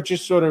sort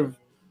of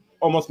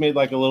almost made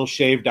like a little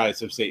shaved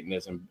ice of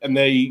Satanism, and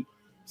they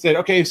said,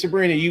 "Okay,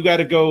 Sabrina, you got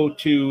to go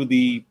to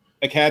the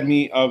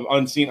Academy of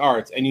Unseen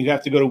Arts, and you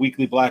have to go to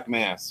weekly black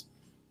mass."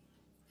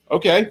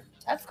 Okay,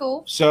 that's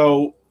cool.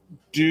 So,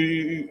 do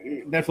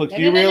you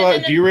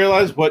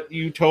realize what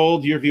you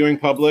told your viewing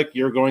public?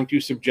 You're going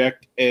to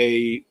subject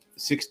a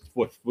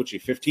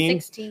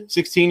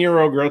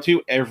 16-year-old girl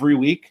to every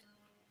week?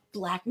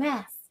 Black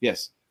mass.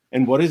 Yes.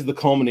 And what is the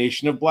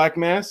culmination of black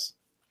mass?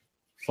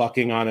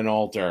 Fucking on an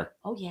altar.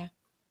 Oh yeah.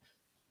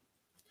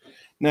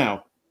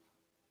 Now,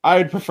 I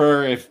would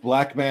prefer if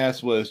black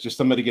mass was just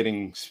somebody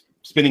getting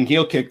spinning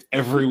heel kicked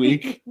every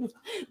week. But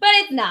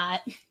it's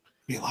not. It'd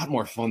be a lot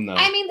more fun though.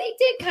 I mean, they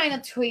did kind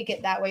of tweak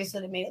it that way so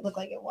they made it look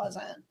like it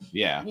wasn't.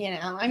 Yeah.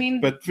 I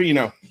mean, but we're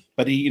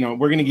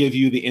going to give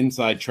you the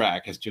inside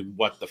track as to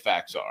what the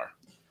facts are.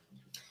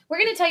 We're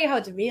going to tell you how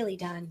it's really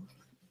done.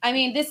 I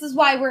mean, this is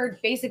why we're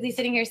basically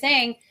sitting here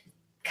saying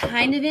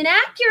kind of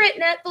inaccurate,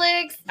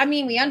 Netflix. I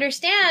mean, we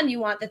understand you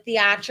want the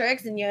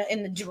theatrics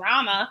and the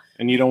drama.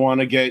 And you don't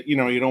want to get, you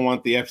don't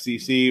want the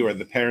FCC or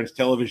the Parents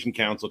Television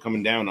Council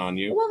coming down on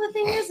you. Well, the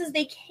thing is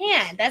they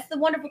can. That's the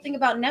wonderful thing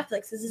about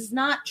Netflix is it's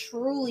not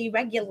truly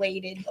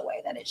regulated the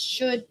way that it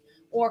should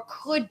or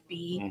could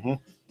be,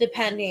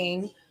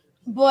 depending.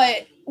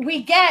 But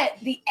we get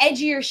the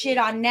edgier shit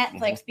on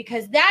Netflix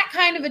because that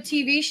kind of a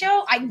TV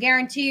show, I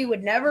guarantee you,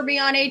 would never be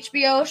on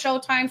HBO,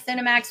 Showtime,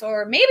 Cinemax,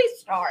 or maybe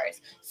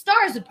Stars.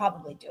 Stars would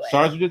probably do it.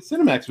 Stars would do it.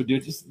 Cinemax would do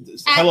it. Just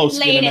hello,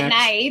 late Skinemax. At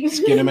night.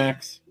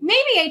 Skinemax.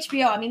 Maybe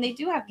HBO. I mean, they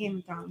do have Game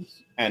of Thrones.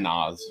 And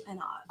Oz.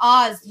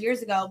 Oz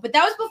years ago. But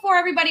that was before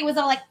everybody was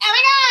all like, oh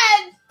my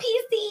God,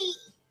 PC.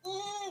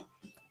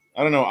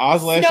 I don't know.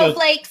 Oz lasted.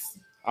 Snowflakes.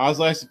 Oz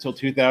lasted until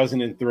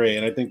 2003,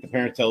 and I think the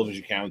Parents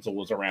Television Council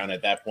was around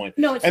at that point.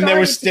 No, it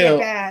started to get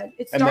bad.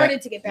 It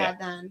started to get bad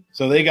then.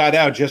 So they got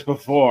out just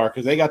before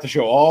because they got to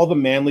show all the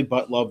manly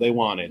butt love they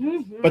wanted.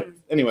 But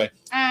anyway,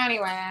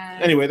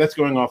 that's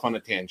going off on a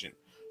tangent.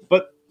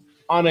 But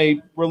on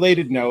a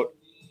related note,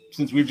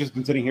 since we've just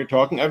been sitting here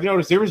talking, I've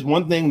noticed there is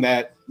one thing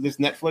that this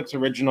Netflix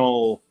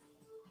original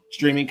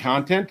streaming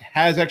content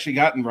has actually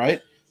gotten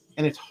right,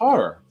 and it's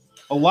horror.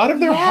 A lot of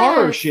their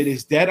horror shit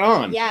is dead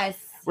on. Yes.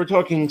 We're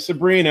talking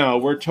Sabrina.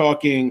 We're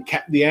talking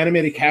the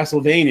animated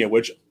Castlevania,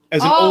 which,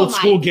 as an old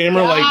school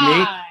gamer like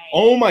me,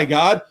 oh my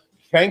God,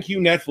 thank you,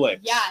 Netflix.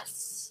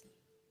 Yes,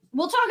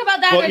 we'll talk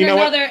about that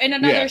in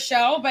another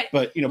show. But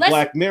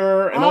Black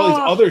Mirror and all these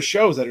other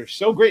shows that are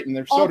so great and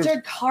they're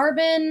Altered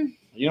Carbon.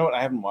 You know what?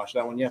 I haven't watched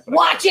that one yet. But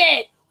Watch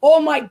it. Oh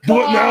my God.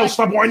 Do it now.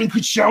 Stop whining.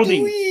 Quit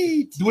shouting.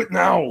 Do it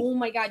now. Oh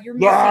my God. You're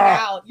missing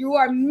out. You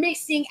are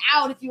missing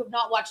out if you have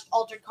not watched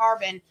Altered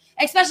Carbon,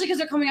 especially because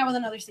they're coming out with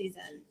another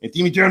season. And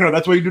Timmy Turner,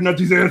 that's why you do not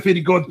deserve fairy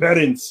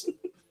godparents.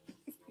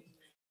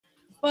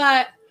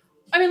 But,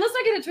 I mean, let's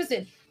not get it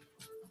twisted.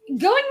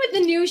 Going with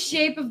the new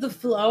shape of the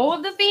flow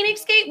of the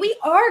Feinics Gate, we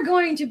are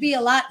going to be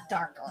a lot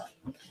darker.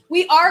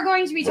 We are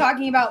going to be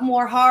talking about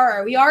more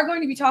horror. We are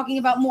going to be talking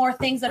about more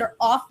things that are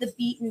off the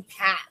beaten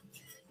path.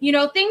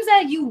 Things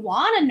that you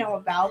want to know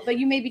about, but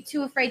you may be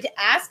too afraid to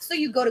ask, so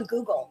you go to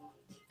Google.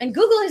 And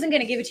Google isn't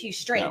going to give it to you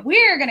straight. No.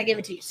 We're going to give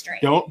it to you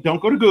straight. Don't go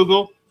to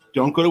Google.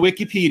 Don't go to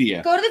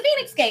Wikipedia. Go to the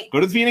Feinics Gate. Go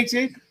to the Feinics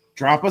Gate.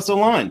 Drop us a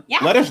line. Yeah.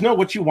 Let us know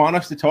what you want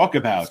us to talk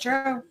about. It's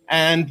true.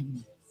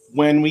 And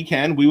when we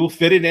can, we will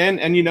fit it in.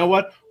 And you know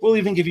what? We'll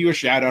even give you a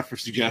shout out for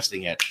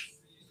suggesting it.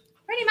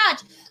 Pretty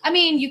much. I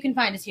mean, you can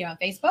find us here on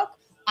Facebook.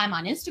 I'm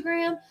on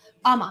Instagram.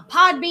 I'm on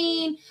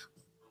Podbean.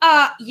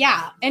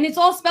 And it's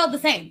all spelled the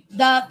same,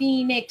 the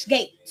Feinics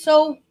Gate.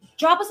 So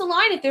drop us a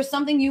line if there's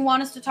something you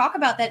want us to talk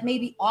about that may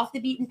be off the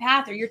beaten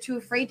path or you're too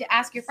afraid to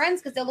ask your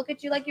friends because they'll look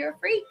at you like you're a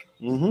freak.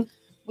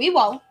 We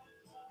won't.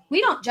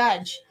 We don't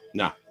judge.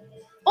 No.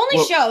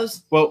 Only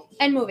shows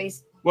and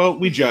movies. Well,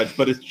 we judge,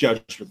 but it's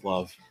judged with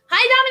love.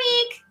 Hi,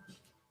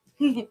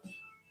 Dominique.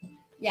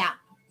 Yeah.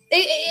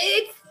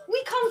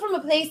 We come from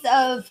a place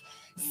of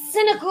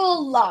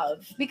cynical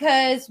love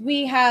because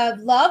we have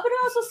love, but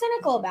we're also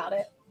cynical about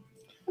it.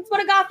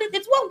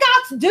 It's what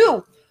goths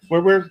do.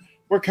 We're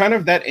kind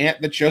of that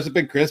aunt that shows up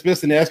at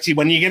Christmas and asks you,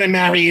 when are you going to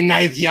marry a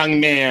nice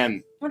young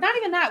man? We're not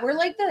even that. We're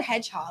like the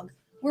hedgehog.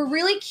 We're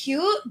really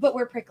cute, but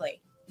we're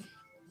prickly.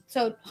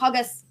 So hug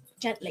us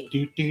gently.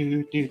 Do,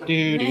 do, do, do,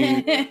 do,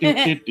 do,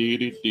 do,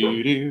 do,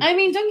 do, do. I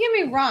mean, don't get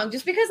me wrong.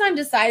 Just because I'm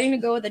deciding to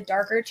go with a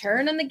darker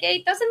turn in the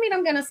gate doesn't mean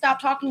I'm going to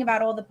stop talking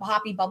about all the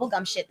poppy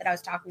bubblegum shit that I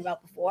was talking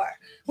about before.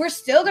 We're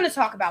still going to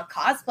talk about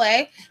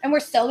cosplay, and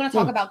we're still going to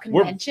talk about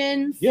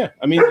conventions. Yeah,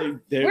 I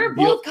mean, We're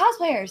both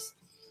cosplayers.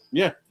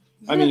 Yeah,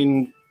 I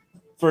mean,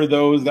 for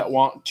those that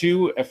want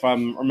to, if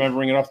I'm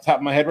remembering it off the top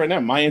of my head right now,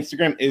 my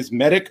Instagram is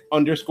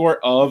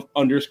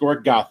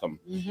medic_of_Gotham.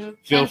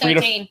 Feel free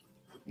to.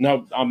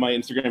 No, on my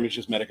Instagram, it's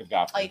just Medic of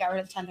Gotham. Oh, you got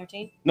rid of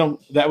 1013? No,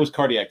 that was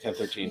Cardiac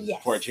 1013 Yes.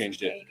 before I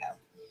changed it. There you go.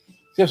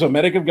 Yeah, so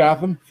Medic of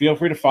Gotham, feel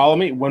free to follow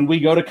me. When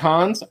we go to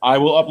cons, I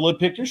will upload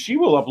pictures. She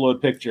will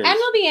upload pictures. And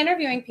we'll be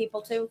interviewing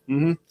people, too.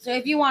 Mm-hmm. So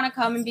if you want to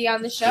come and be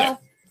on the show, Yeah.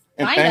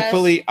 And find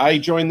thankfully, I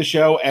joined the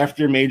show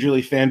after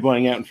majorly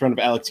fanboying out in front of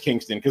Alex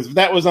Kingston. Because if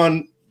that was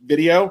on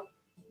video,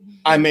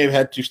 I may have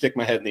had to stick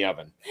my head in the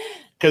oven.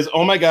 Because,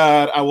 oh my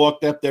God, I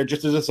walked up there,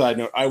 just as a side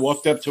note, I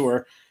walked up to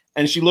her,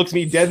 and she looks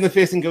me dead in the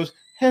face and goes,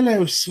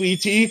 "Hello,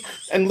 sweetie."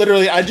 And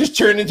literally, I just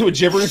turned into a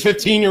gibbering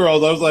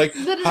 15-year-old. I was like,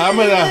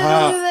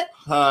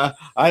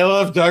 I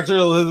love Dr.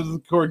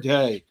 Elizabeth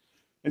Corday.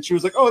 And she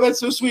was like, "Oh, that's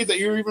so sweet that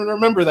you even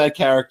remember that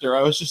character."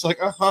 I was just like,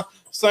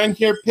 sign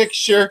here,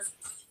 picture.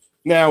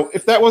 Now,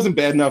 if that wasn't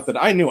bad enough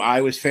that I knew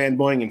I was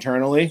fanboying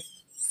internally,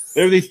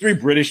 there were these 3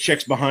 British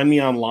chicks behind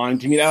me online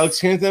to meet Alex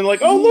Kingston.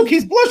 Like, "Oh, look,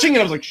 he's blushing." And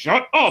I was like,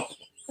 "Shut up."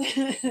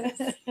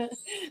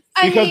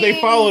 Because they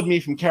followed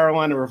me from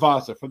Carolina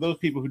Ravassa. For those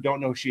people who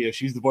don't know who she is,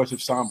 she's the voice of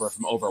Sombra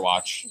from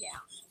Overwatch. Yeah.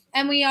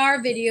 And we are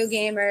video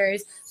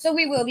gamers, so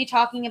we will be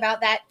talking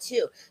about that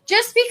too.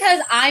 Just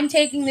because I'm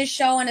taking this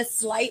show in a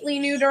slightly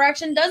new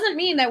direction doesn't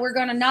mean that we're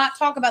going to not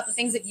talk about the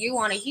things that you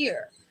want to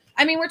hear.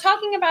 I mean, we're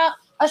talking about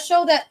a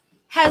show that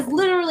has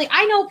literally,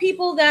 I know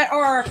people that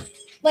are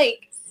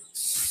like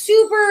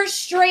super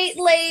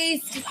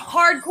straight-laced,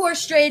 hardcore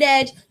straight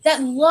edge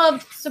that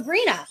loved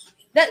Sabrina.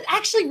 That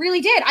actually really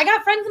did. I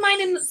got friends of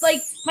mine in,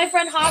 like, my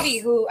friend Javi,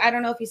 who I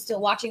don't know if he's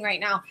still watching right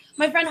now.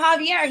 My friend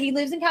Javier, he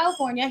lives in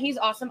California. He's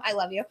awesome. I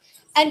love you.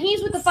 And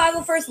he's with the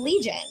 501st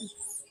Legion.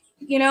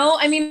 You know,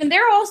 I mean,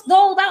 they're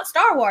all about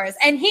Star Wars.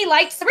 And he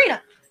liked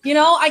Sabrina. You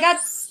know, I got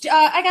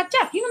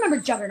Jeff. You remember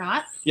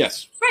Juggernaut?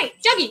 Yes. Right,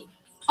 Juggy.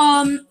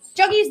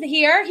 Juggy's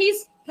here.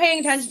 He's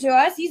paying attention to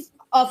us. He's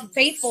a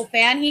faithful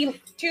fan. He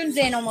tunes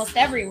in almost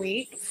every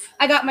week.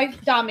 I got my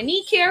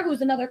Dominique here, who's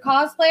another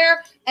cosplayer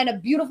and a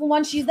beautiful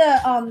one. She's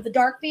the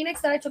Dark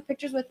Feinics that I took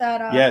pictures with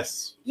at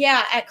Yes.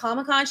 Yeah, at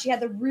Comic-Con. She had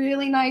the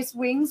really nice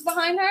wings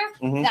behind her.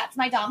 Mhm. That's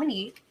my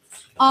Dominique.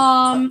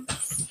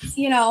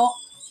 You know,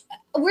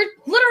 we're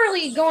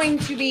literally going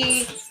to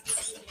be,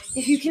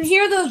 if you can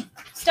hear the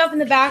stuff in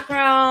the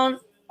background.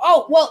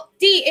 Oh, well,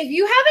 Dee, if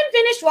you haven't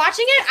finished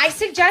watching it, I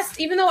suggest,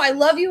 even though I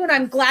love you and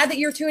I'm glad that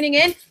you're tuning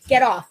in,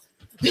 get off.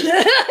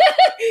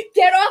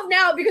 Get off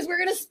now because we're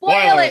gonna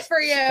spoil it for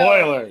you.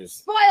 Spoilers.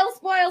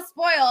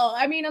 Spoil.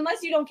 I mean,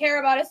 unless you don't care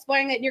about us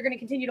spoiling it and you're gonna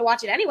continue to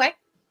watch it anyway.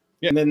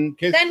 Yeah, and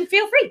Then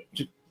feel free.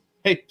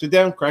 Hey, sit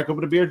down, crack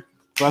open a beer,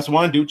 glass of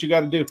wine, do what you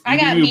got to do. I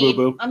got you, mead.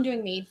 boo-boo. I'm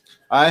doing mead.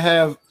 I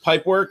have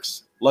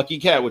Pipeworks Lucky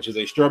Cat, which is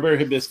a strawberry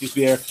hibiscus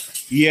beer.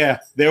 Yeah,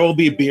 there will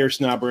be beer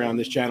snobbery on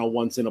this channel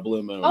once in a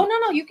blue moon. Oh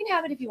no, you can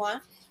have it if you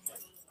want.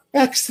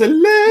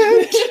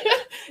 Excellent.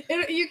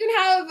 You can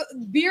have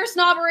beer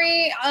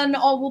snobbery, and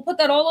we'll put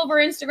that all over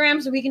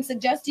Instagram so we can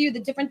suggest to you the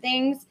different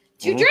things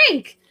to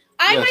drink.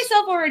 I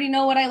myself already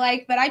know what I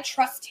like, but I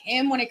trust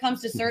him when it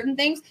comes to certain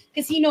things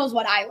because he knows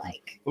what I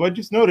like. Well, I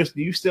just noticed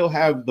you still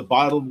have the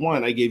bottle of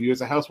wine I gave you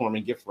as a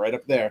housewarming gift right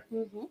up there.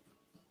 Mm-hmm.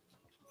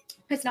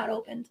 It's not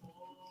opened.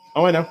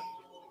 Oh, I know.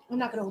 I'm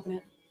not going to open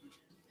it.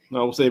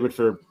 No, we'll save it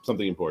for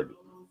something important.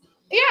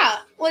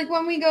 Yeah, like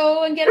when we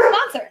go and get a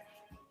sponsor.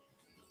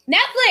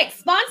 Netflix,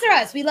 sponsor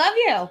us. We love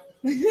you.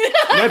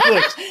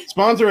 Netflix,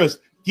 sponsor us.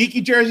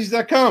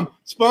 GeekyJerseys.com,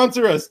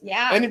 sponsor us.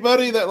 Yeah.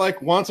 Anybody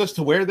that wants us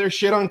to wear their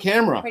shit on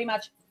camera, Pretty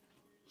much.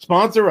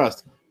 sponsor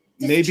us.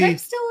 Does Maybe. Trip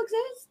still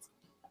exist?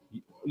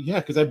 Yeah,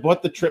 because I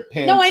bought the Trip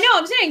pants. No, I know.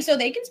 I'm saying so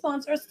they can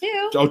sponsor us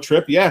too. Oh,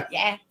 Trip, yeah.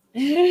 Yeah.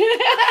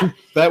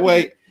 That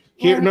way,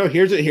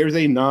 here's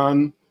a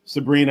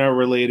non-Sabrina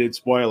related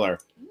spoiler.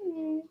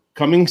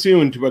 Coming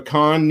soon to a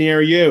con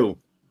near you.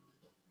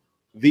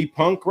 The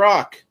punk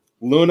rock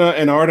Luna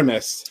and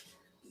Artemis.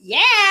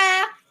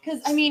 Yeah.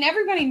 Because, I mean,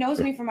 everybody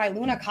knows me for my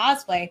Luna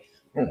cosplay.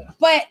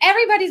 But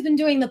everybody's been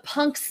doing the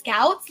punk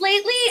scouts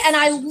lately, and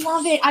I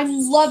love it.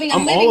 I'm living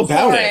all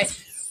about for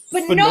it.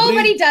 But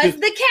nobody does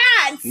the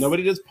cats.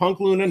 Nobody does punk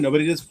Luna.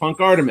 Nobody does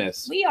punk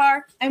Artemis. We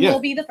are, and we'll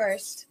be the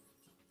first.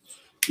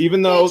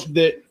 Even though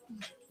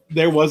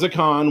there was a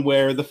con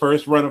where the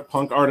first run of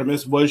punk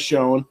Artemis was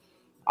shown.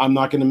 I'm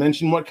not going to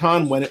mention what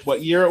con,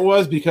 what year it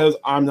was, because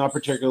I'm not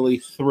particularly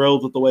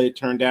thrilled with the way it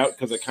turned out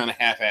because it kind of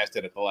half-assed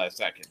it at the last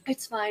second.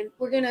 It's fine.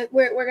 We're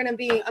gonna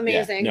be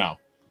amazing. Yeah, no,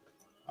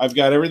 I've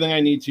got everything I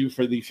need to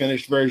for the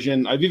finished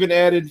version. I've even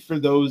added, for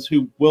those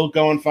who will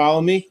go and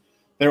follow me,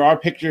 there are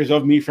pictures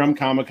of me from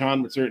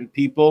Comic-Con with certain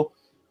people.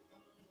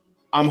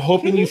 I'm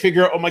hoping you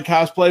figure out what my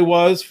cosplay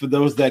was. For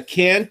those that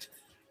can't,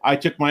 I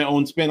took my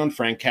own spin on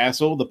Frank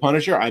Castle, the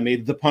Punisher. I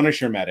made the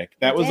Punisher medic.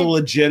 That was a did.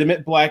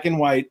 legitimate black and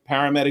white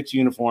paramedic's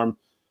uniform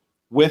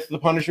with the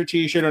Punisher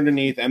t-shirt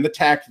underneath and the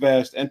tack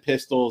vest and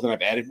pistols, and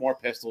I've added more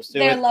pistols to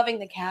They're it. loving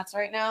the cats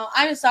right now.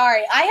 I'm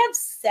sorry. I have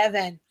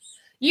 7.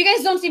 You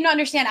guys don't seem to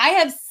understand. I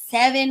have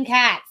 7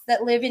 cats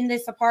that live in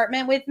this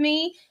apartment with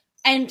me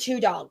and 2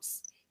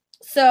 dogs.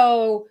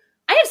 So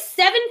I have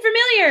 7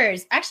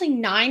 familiars. Actually,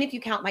 9 if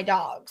you count my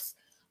dogs.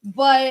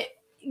 But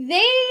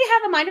they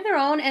have a mind of their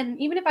own, and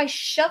even if I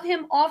shove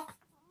him off,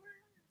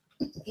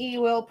 he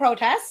will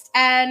protest,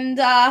 and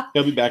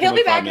He'll be back. he'll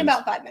be back in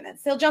minutes. about 5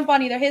 minutes. He'll jump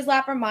on either his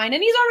lap or mine,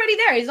 and he's already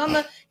there.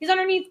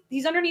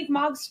 He's underneath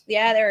Mog's.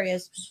 Yeah, there he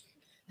is.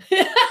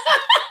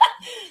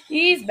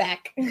 He's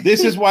back.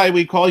 This is why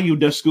we call you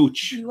the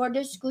Scooch. You are the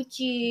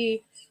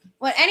Scoochie.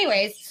 Well,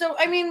 anyways, so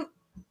I mean,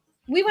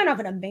 we went off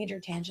on a major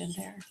tangent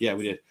there. Yeah,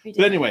 we did. We did.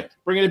 But anyway,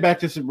 bringing it back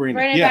to Sabrina.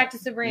 Bringing it back to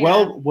Sabrina.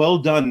 Well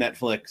done,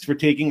 Netflix, for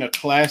taking a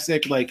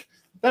classic,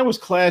 that was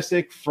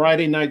classic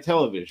Friday night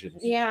television.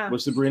 Yeah.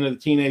 Was Sabrina the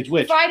Teenage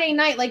Witch. Friday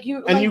night,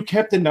 You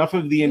kept enough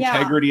of the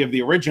integrity of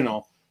the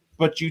original,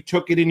 but you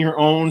took it in your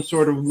own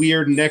sort of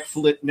weird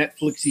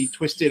Netflixy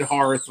twisted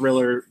horror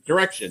thriller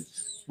direction,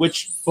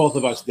 which both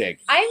of us dig.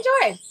 I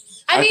enjoy.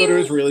 I mean, thought it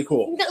was really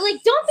cool. don't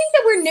think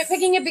that we're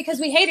nitpicking it because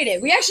we hated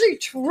it. We actually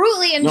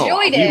truly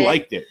enjoyed it. We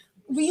liked it.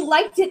 We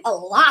liked it a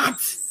lot.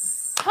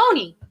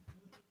 Tony,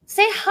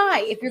 say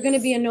hi if you're going to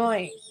be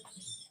annoying.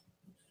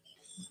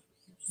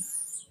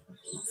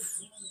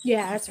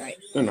 Yeah, that's right.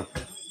 No.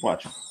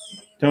 Watch.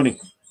 Tony.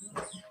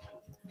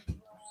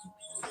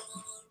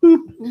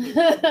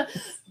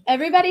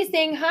 Everybody's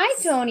saying hi,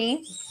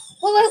 Tony.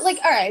 Well, all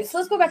right, so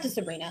let's go back to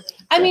Sabrina.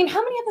 I mean,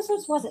 how many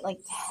episodes was it?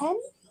 10?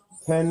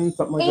 10,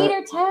 something like 8 that.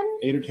 or 10?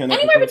 8 or 10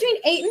 Anywhere episodes.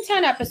 between 8 and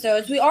 10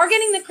 episodes. We are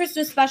getting the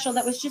Christmas special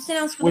that was just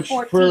announced for Which, the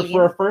 14th.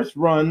 for a first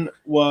run,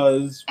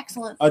 was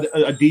Excellent.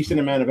 a decent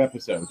amount of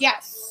episodes.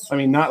 Yes. I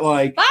mean, not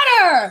like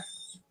Butter!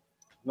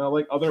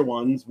 other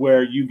ones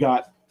where you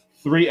got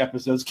 3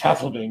 episodes,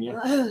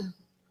 Castlevania.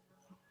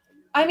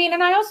 I mean,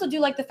 and I also do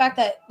like the fact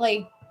that,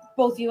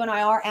 both you and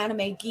I are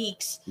anime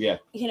geeks. Yeah.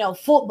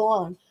 Full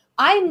blown.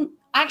 I'm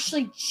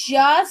actually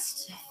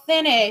just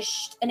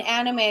finished an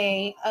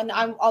anime, and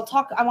I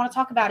want to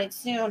talk about it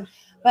soon,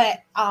 but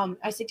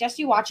I suggest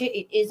you watch it.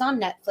 It is on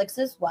Netflix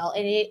as well,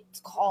 and it's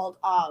called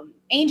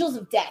Angels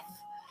of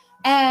Death,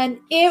 and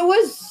it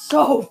was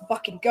so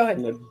fucking good.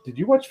 Now, did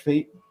you watch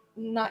Fate?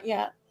 Not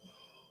yet.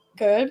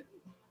 Good.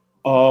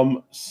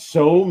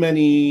 So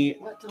many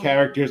What the-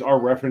 characters are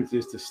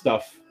references to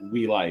stuff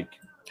we like.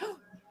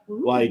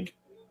 Ooh. Like,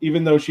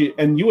 even though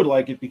and you would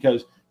like it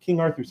because King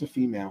Arthur's a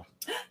female.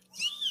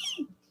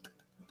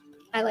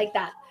 I like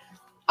that.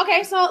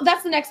 Okay, so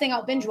that's the next thing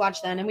I'll binge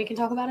watch then, and we can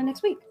talk about it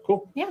next week.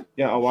 Cool. Yeah.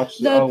 Yeah, I'll watch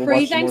The I'll watch some more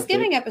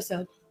pre-Thanksgiving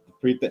episode.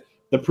 Fate.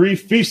 The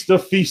pre-Feast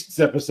of Feasts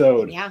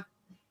episode. Yeah.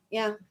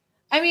 Yeah.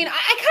 I mean,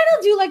 I kind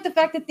of do like the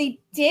fact that they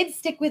did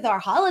stick with our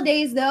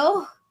holidays,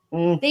 though.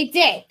 Mm. They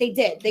did. They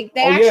Oh,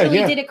 yeah, actually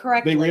yeah. did it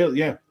correctly.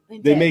 They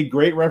did. made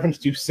great reference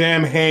to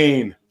Sam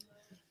Hain.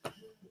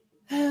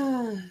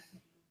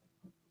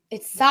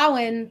 It's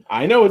Samhain.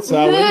 I know it's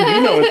Samhain.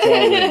 You know it's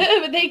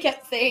Samhain. But they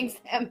kept saying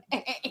Sam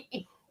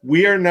Hain.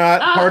 We are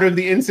not part of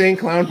the Insane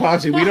Clown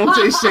Posse. We don't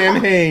say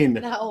Sam Hain.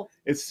 No,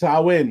 It's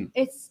Samhain.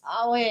 it's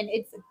Samhain.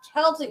 It's a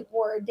Celtic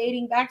word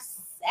dating back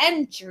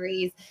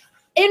centuries.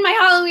 In my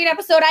Halloween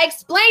episode, I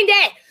explained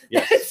it.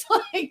 Yes. It's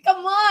like,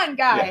 come on,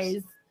 guys.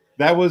 Yes.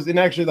 That was, and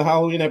actually the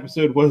Halloween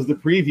episode was the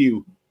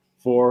preview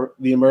for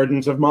the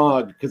emergence of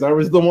Mog, because I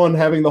was the one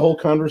having the whole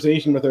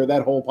conversation with her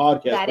that whole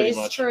podcast. That pretty is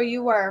much. true.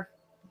 You were.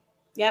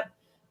 Yep.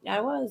 Yeah,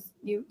 I was.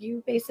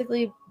 You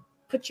basically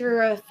put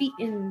your feet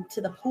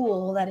into the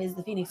pool that is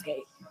the Phoenix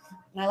Gate,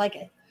 and I like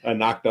it. I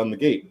knocked on the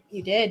gate.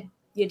 You did.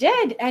 You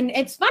did. And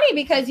it's funny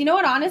because you know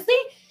what? Honestly,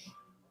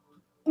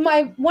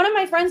 one of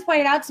my friends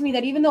pointed out to me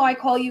that even though I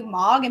call you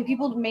Mog, and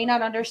people may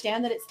not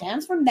understand that it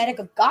stands for Medic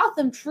of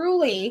Gotham,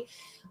 truly,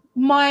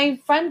 my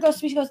friend goes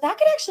to me. She goes, "That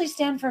could actually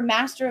stand for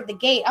Master of the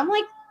Gate." I'm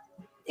like,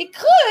 "It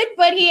could,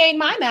 but he ain't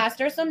my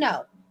master, so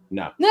no."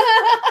 No.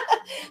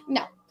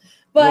 No.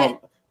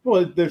 But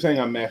well, they're saying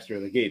I'm Master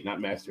of the Gate, not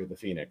Master of the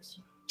Phoenix.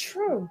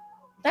 true.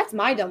 That's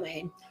my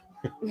domain.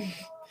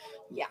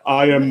 Yeah.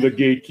 I am the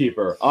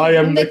gatekeeper. I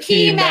am the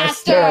key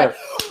master.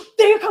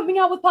 They're coming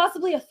out with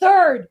possibly a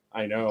third.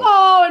 I know.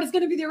 Oh, and it's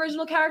going to be the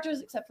original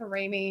characters except for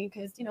Raimi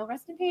because,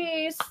 rest in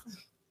peace.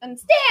 And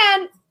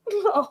Stan.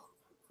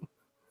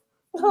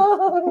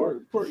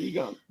 Oh. Poor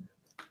Egon.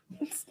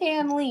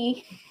 Stan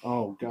Lee.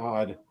 Oh,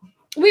 God.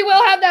 We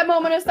will have that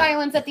moment of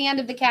silence at the end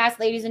of the cast,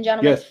 ladies and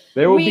gentlemen. Yes,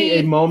 there will be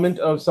a moment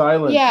of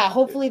silence. Yeah,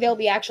 hopefully they'll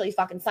be actually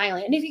fucking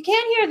silent. And if you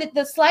can't hear that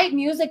the slight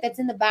music that's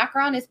in the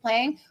background is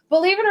playing,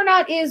 believe it or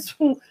not, is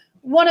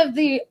one of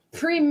the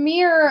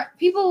premier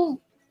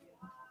people.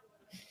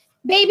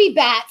 Baby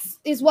bats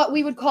is what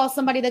we would call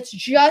somebody that's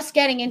just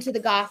getting into the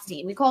goth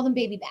scene. We call them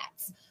baby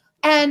bats.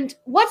 And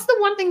what's the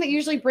one thing that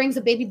usually brings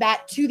a baby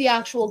bat to the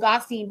actual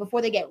goth scene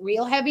before they get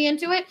real heavy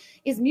into it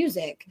is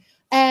music.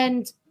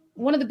 And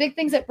one of the big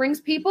things that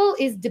brings people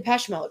is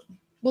Depeche Mode.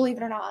 believe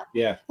it or not.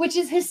 Yeah. Which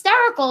is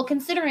hysterical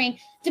considering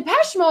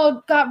Depeche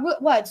Mode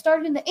got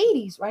started in the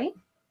 80s, right?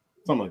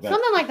 Something like that.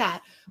 Something like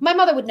that. My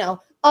mother would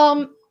know.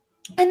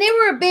 And they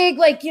were a big,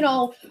 like, you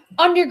know,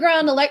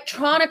 underground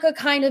electronica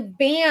kind of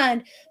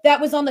band that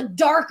was on the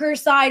darker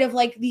side of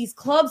like these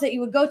clubs that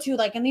you would go to.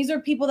 Like, and these are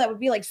people that would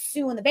be like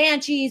suing the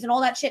Banshees and all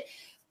that shit.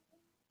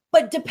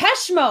 But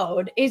Depeche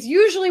Mode is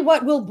usually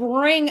what will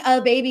bring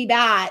a baby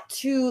bat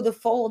to the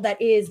fold that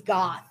is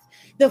goth,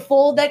 the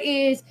fold that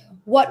is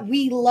what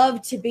we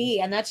love to be.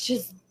 And that's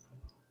just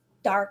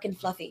dark and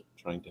fluffy.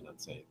 Trying to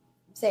not say it.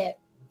 Say it.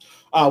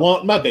 I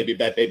want my baby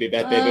bat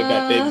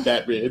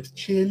ribs.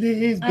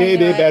 Chili's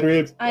baby it. bat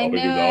ribs. I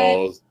Baby knew it.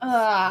 dolls.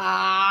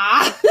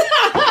 I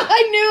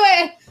knew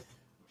it.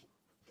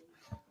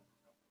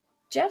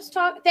 Jeff's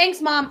talk.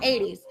 Thanks, Mom.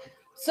 80s.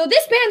 So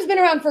this band's been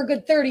around for a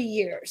good 30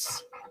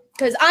 years.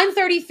 Because I'm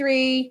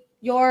 33.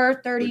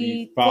 You're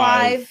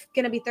 35.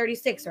 Gonna be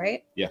 36,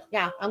 right? Yeah.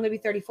 Yeah, I'm gonna be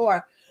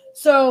 34.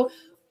 So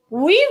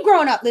we've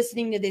grown up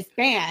listening to this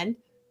band.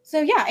 So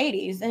yeah,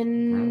 80s.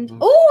 And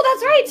oh,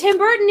 that's right. Tim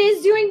Burton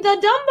is doing the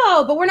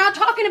Dumbo, but we're not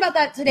talking about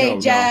that today,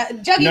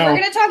 Juggy. No. We're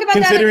gonna talk about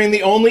Considering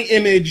the only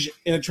image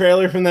in a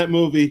trailer from that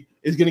movie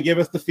is gonna give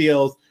us the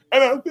feels,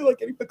 and I don't feel like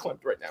getting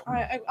verklempt right now.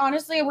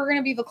 Honestly, we're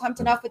gonna be verklempt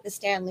enough with the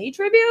Stan Lee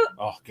tribute.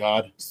 Oh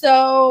God.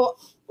 So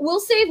we'll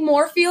save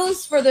more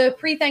feels for the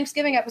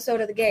pre-Thanksgiving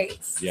episode of The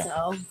Gates. Yeah.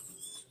 So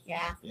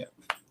yeah. Yeah.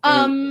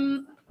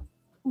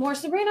 More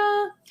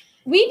Sabrina.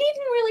 We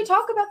didn't really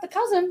talk about the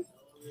cousin.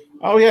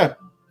 Oh yeah.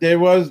 There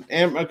was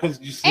because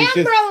he's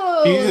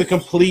a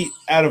complete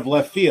out of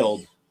left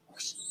field,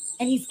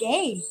 and he's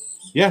gay.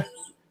 Yeah,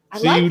 I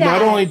so like you that.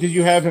 not only did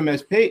you have him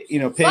as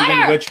pagan,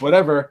 witch,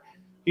 whatever,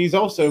 he's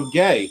also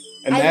gay,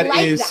 and I that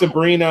like is that.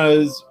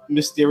 Sabrina's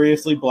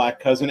mysteriously black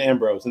cousin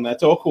Ambrose, and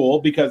that's all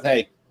cool because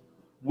hey,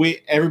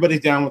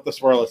 everybody's down with the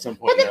swirl at some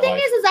point. But the thing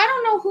is I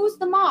don't know who's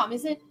the mom.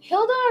 Is it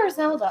Hilda or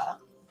Zelda?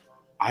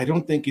 I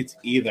don't think it's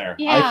either.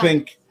 Yeah. I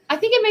think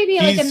it may be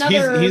like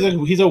another.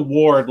 He's a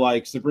ward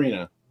like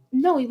Sabrina.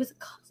 No, he was a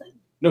cousin.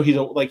 No, he's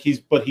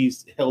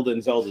Hilda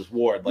and Zelda's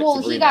ward. Like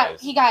well, Sabrina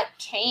he got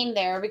chained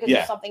there because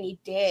of something he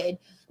did,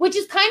 which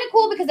is kind of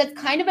cool because that's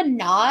kind of a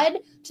nod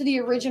to the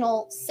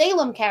original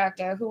Salem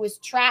character who was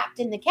trapped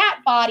in the cat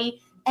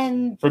body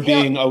and for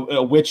being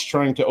a witch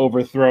trying to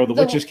overthrow the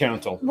Witches'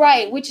 Council.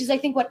 Right, which is I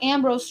think what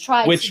Ambrose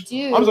tried to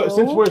do. I'm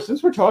sorry,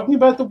 since we're talking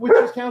about the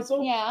Witches'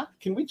 Council, yeah,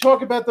 can we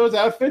talk about those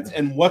outfits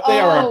and what they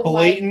are a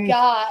blatant? Oh my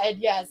God,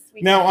 yes.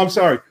 Now I'm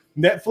sorry,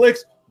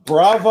 Netflix,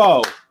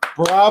 bravo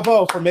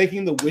for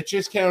making the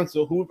Witches'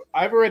 Council, who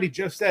I've already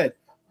just said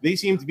they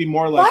seem to be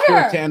more like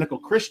puritanical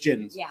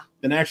Christians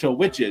than actual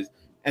witches.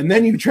 And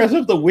then you dress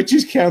up the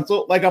Witches'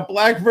 Council like a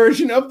black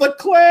version of the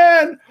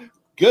Klan.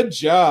 Good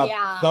job.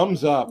 Yeah.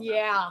 Thumbs up.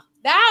 Yeah.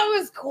 That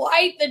was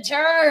quite the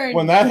turn.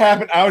 When that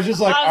happened, I was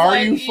just like, are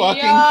you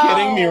fucking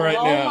kidding me right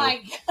now? Oh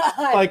my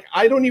God. Like,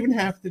 I don't even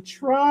have to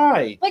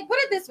try. Like, put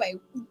it this way.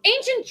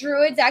 Ancient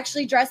druids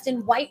actually dressed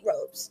in white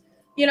robes,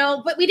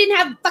 but we didn't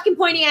have fucking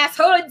pointy ass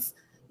hoods.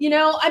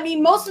 I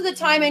mean, most of the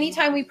time,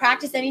 anytime we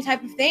practiced any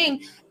type of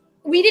thing,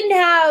 we didn't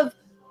have.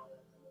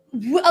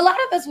 A lot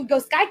of us would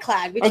go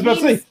skyclad, which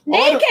means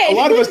naked. A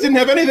lot of us didn't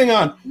have anything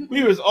on.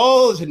 We was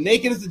all as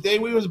naked as the day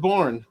we was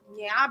born.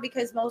 Yeah,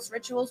 because most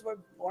rituals were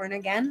born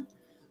again.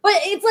 But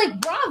it's like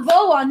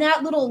bravo on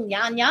that little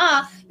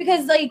nya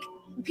because like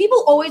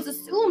people always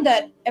assume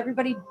that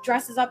everybody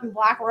dresses up in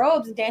black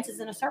robes and dances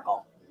in a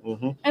circle,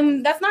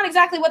 and that's not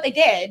exactly what they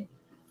did.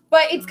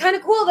 But it's kind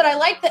of cool that I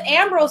like that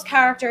Ambrose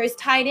character is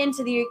tied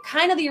into the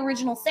kind of the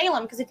original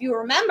Salem. Because if you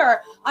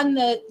remember on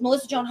the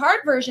Melissa Joan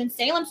Hart version,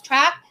 Salem's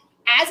trapped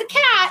as a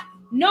cat,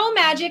 no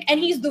magic, and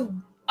he's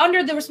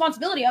under the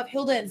responsibility of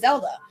Hilda and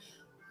Zelda.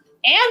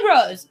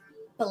 Ambrose,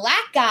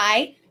 black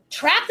guy,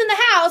 trapped in the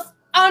house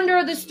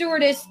under the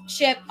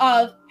stewardship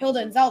of Hilda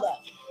and Zelda.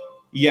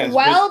 Yes.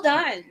 Well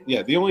done.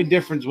 Yeah, the only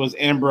difference was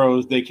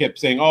Ambrose, they kept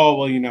saying, oh,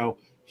 well,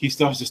 he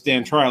still has to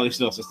stand trial. He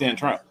still has to stand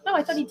trial. No,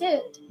 I thought he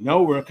did.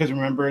 No, because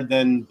remember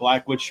then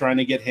Black Witch trying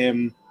to get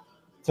him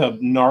to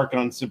narc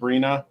on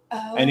Sabrina.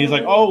 Oh. And he's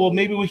like, oh, well,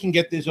 maybe we can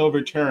get this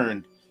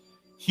overturned.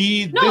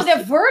 The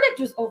verdict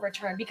was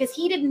overturned because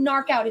he didn't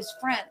narc out his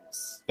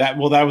friends. That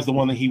was the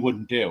one that he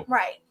wouldn't do.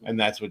 Right. And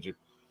that's what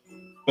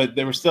but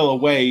there was still a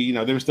way,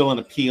 there was still an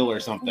appeal or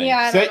something.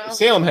 Yeah,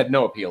 Salem had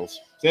no appeals.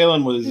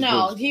 Salem was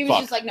he was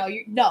just like,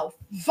 no,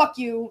 fuck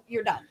you,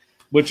 you're done.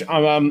 Which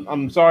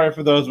I'm sorry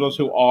for those of us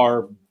who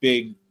are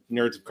big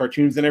nerds of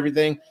cartoons and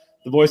everything.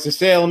 The voice of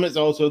Salem is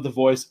also the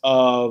voice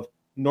of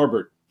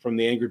Norbert from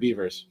the Angry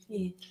Beavers.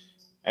 Yeah.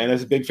 And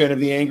as a big fan of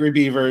the Angry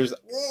Beavers,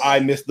 I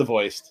missed the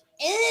voice.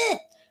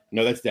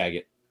 No, that's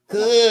Daggett.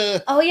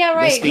 Oh yeah,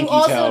 right. Who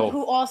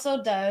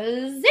also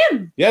does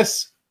Zim.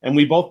 Yes. And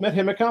we both met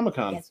him at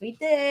Comic-Con. Yes, we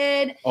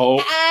did. Oh.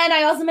 And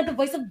I also met the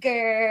voice of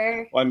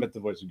Gurr. Well, I met the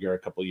voice of Gurr a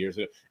couple of years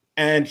ago.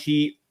 And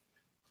he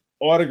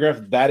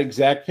autographed that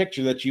exact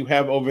picture that you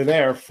have over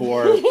there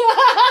for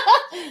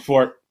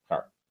her.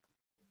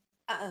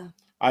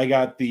 I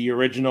got the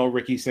original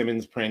Ricky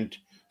Simmons print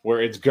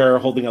where it's Gurr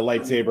holding a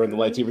lightsaber and the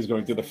lightsaber is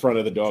going through the front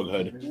of the dog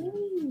hood.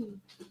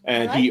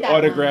 And I like he that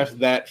autographed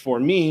that for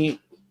me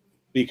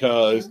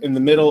because in the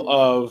middle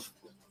of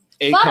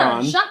a Butter,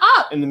 con, shut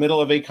up. in the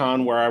middle of a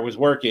con where I was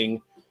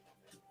working,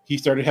 he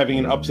started having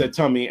an upset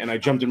tummy, and I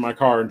jumped in my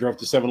car and drove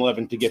to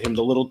 7-Eleven to get him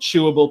the little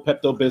chewable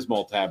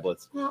Pepto-Bismol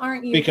tablets. Well,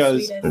 aren't you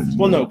Because, the sweetest?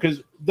 well, no,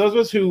 because those of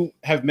us who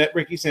have met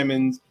Ricky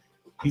Simmons,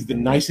 he's the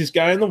nicest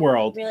guy in the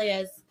world, Really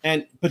is.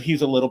 but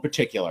he's a little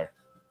particular.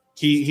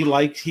 He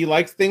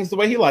likes things the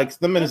way he likes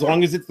them, and as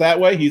long as it's that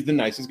way, he's the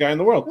nicest guy in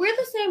the world. We're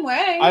the same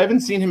way. I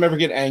haven't seen him ever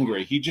get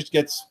angry. He just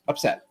gets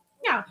upset.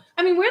 Yeah.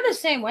 I mean, we're the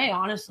same way,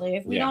 honestly.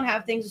 If we Yeah. don't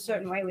have things a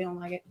certain way, we don't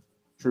like it.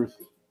 Truth.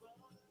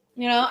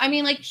 You know, I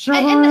mean, like, Sure.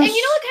 and you know what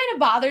kind of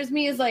bothers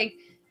me is like,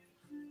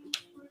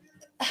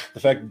 The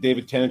fact that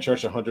David Tennant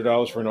charged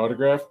 $100 for an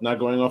autograph, not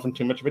going off on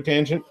too much of a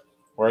tangent,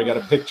 where I got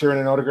a picture and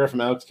an autograph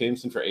from Alex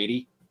Kingston for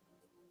 $80.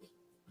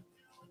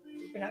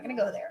 we're not going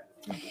to go there.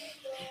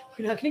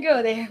 We're not going to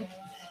go there.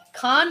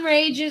 Con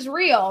rage is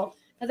real.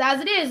 Because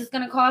as it is, it's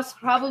going to cost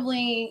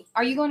probably.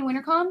 Are you going to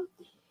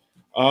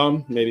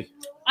WinterCon? Maybe.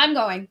 I'm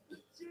going.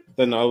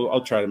 Then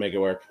I'll try to make it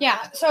work.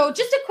 Yeah. So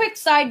just a quick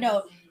side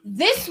note.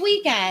 This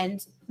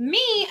weekend,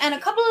 me and a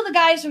couple of the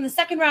guys from the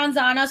Second Rounds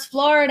on Us,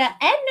 Florida,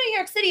 and New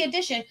York City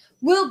edition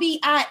will be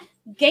at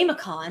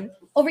GameCon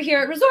over here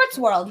at Resorts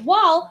World.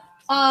 While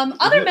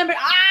other members,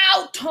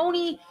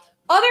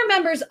 other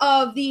members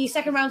of the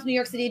Second Rounds New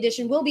York City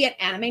edition will be at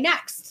Anime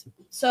Next.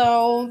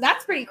 So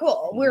that's pretty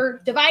cool. We're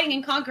dividing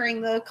and conquering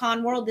the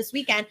con world this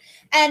weekend.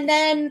 And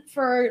then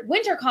for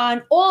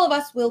WinterCon, all of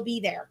us will be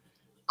there.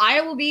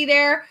 I will be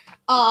there.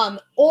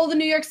 All the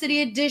New York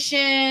City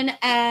edition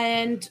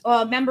and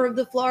a member of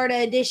the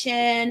Florida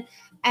edition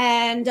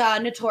and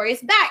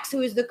Notorious Bex,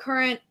 who is the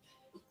current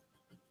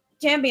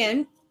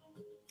champion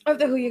of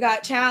the Who You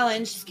Got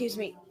Challenge. Excuse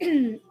me.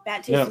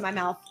 Bad taste in my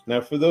mouth.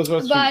 Now, for those of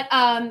us But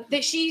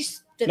that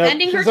she's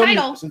defending her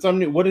title. Since I'm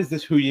new, what is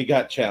this Who You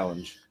Got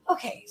Challenge?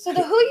 Okay, so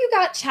the Who You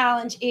Got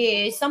Challenge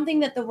is something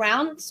that the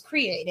Rounds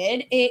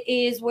created. It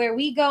is where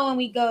we go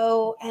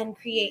and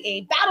create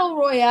a battle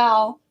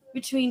royale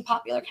between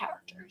popular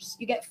characters.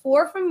 You get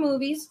 4 from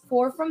movies,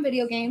 4 from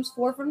video games,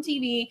 4 from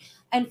TV,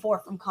 and 4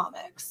 from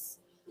comics.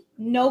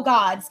 No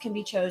gods can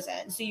be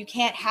chosen, so you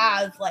can't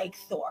have like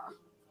Thor.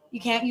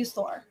 You can't use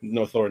Thor.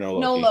 No Thor, no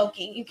Loki. No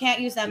Loki. You can't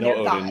use them. No They're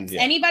Odin, gods.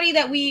 yeah. Anybody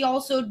that we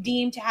also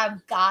deem to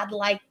have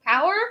godlike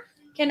power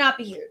cannot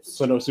be used.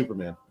 So no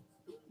Superman.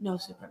 No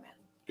Superman.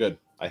 Good.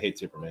 I hate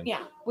Superman.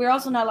 Yeah. We're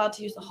also not allowed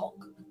to use the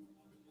Hulk.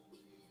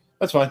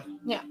 That's fine.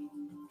 Yeah.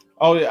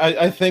 Oh,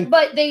 I think.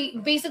 But they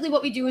basically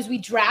what we do is we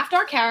draft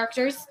our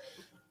characters,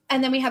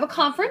 and then we have a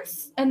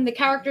conference, and the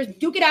characters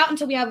duke it out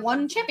until we have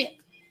one champion,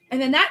 and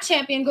then that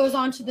champion goes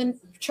on to the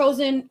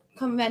chosen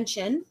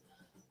convention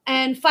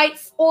and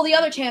fights all the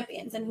other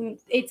champions. And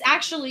it's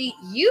actually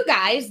you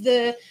guys,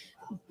 the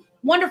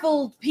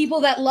wonderful people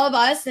that love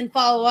us and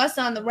follow us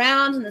on the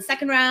rounds and the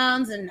second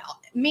rounds, and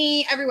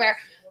me everywhere.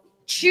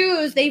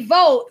 They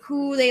vote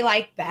who they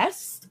like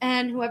best,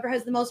 and whoever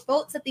has the most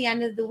votes at the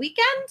end of the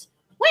weekend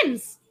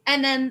wins.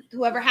 And then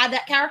whoever had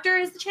that character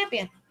is the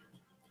champion.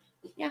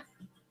 Yeah.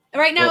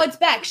 Right now it's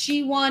Beck.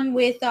 She won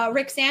with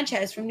Rick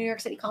Sanchez from New York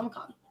City Comic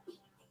Con.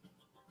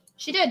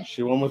 She did.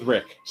 She won with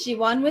Rick. She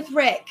won with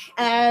Rick.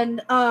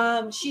 And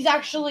she's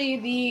actually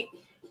the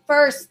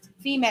first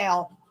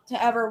female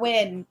to ever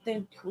win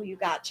the Who You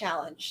Got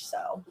Challenge.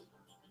 So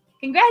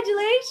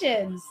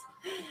congratulations.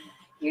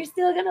 You're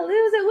still going to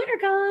lose at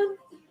WinterCon.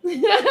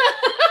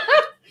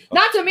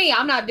 Not to me.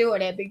 I'm not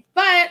doing it.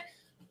 But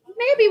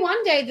maybe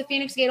one day the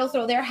Phoenix Gate will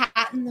throw their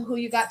hat in the Who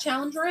You Got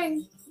Challenge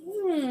ring.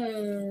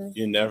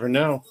 You never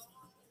know.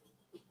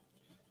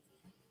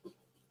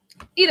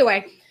 Either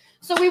way,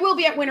 so we will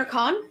be at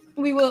WinterCon.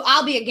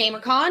 I'll be at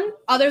GamerCon.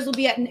 Others will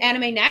be at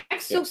Anime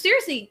Next. So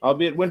seriously, I'll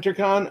be at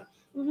WinterCon.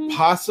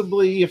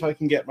 Possibly, if I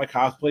can get my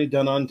cosplay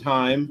done on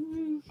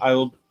time, I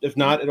will. If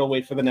not, it'll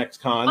wait for the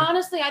next con.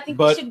 Honestly, I think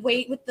we should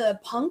wait with the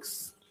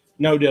Punks.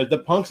 No,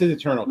 the Punks is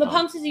Eternal Con. The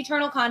Punks is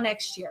Eternal Con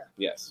next year.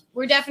 Yes.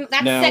 We're definitely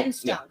set in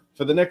stone.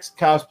 For the next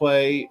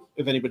cosplay,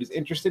 if anybody's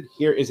interested,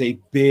 here is a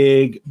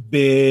big,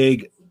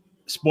 big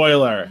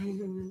spoiler.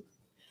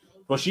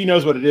 Well, she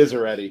knows what it is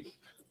already.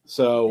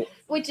 So,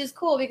 which is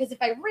cool because if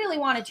I really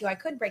wanted to, I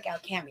could break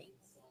out Cammy.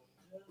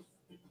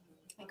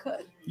 I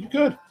could. You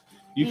could.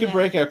 You could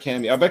break out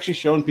Cammy. I've actually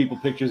shown people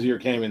pictures of your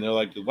Cammy, and they're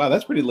like, wow,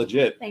 that's pretty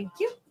legit. Thank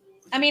you.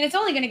 I mean, it's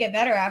only going to get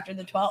better after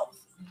the 12th.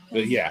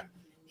 But yeah.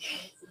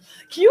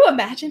 Can you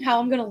imagine how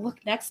I'm going to look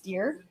next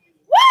year?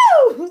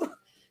 Woo!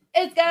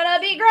 It's going to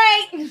be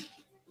great.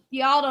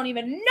 Y'all don't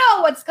even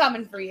know what's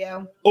coming for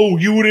you. Oh,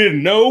 you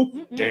didn't know?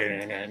 But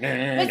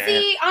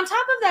see, on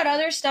top of that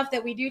other stuff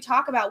that we do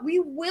talk about, we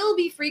will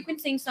be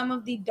frequenting some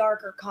of the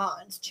darker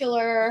cons.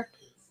 Chiller.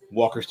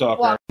 Walker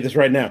Stalker. This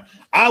right now.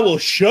 I will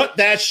shut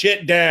that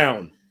shit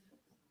down.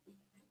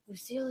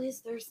 Lucille is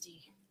thirsty.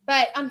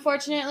 But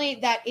unfortunately,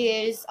 that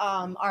is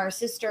our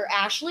sister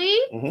Ashley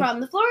from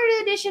the Florida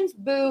edition's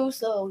boo,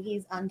 so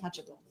he's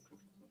untouchable.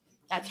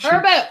 That's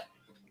her boo.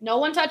 No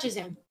one touches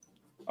him.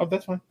 Oh,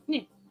 that's fine.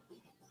 Yeah.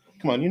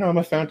 Come on, you know I'm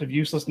a fount of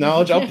useless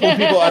knowledge. I'll pull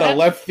people out of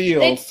left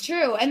field. It's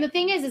true. And the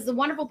thing is the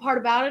wonderful part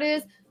about it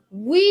is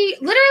we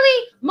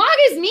literally, Mog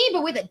is me,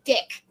 but with a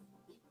dick.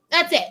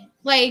 That's it.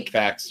 Like,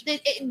 Facts.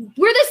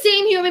 we're the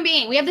same human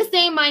being. We have the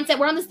same mindset.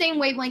 We're on the same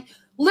wavelength.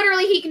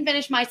 Literally, he can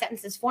finish my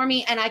sentences for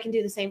me, and I can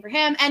do the same for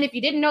him. And if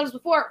you didn't notice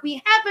before,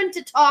 we happen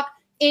to talk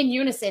in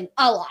unison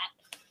a lot.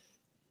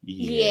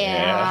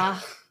 Yeah.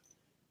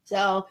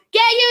 So,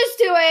 get used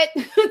to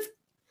it.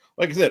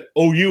 Like I said,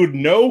 oh, you would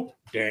know?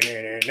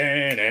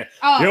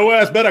 Oh. Your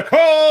ass better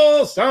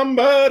call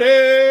somebody.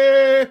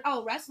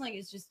 Oh, wrestling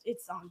is just,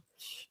 it's on.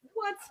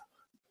 What?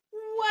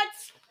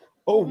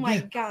 Oh, Oh my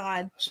yeah.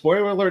 God.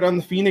 Spoiler alert on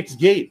the Phoenix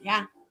Gate.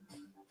 Yeah.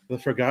 The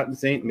Forgotten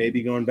Saint may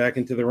be going back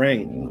into the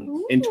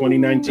ring in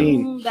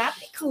 2019. Ooh, that'd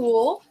be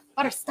cool.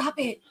 Butter, stop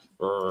it.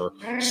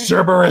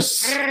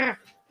 Cerberus. I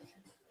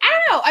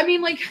don't know. I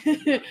mean, like,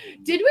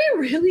 did we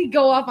really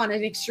go off on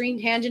an extreme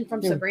tangent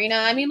from Sabrina?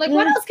 I mean, like,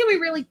 what else can we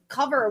really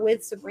cover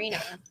with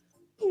Sabrina?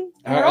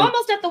 We're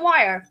almost at the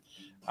wire.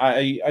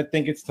 I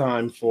think it's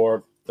time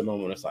for the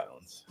moment of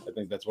silence. I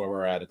think that's where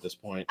we're at this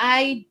point.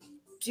 I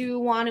do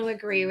want to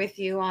agree with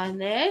you on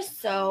this.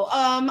 So,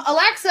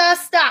 Alexa,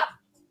 stop.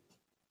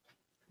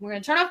 We're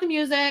going to turn off the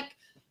music.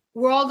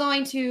 We're all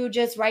going to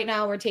just right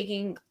now, we're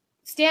taking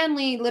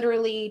Stanley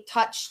literally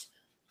touched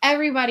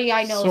everybody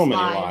I know's So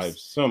many lives.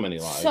 lives. So many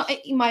lives. So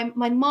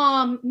my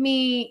mom,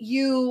 me,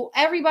 you,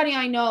 everybody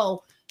I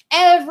know,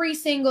 every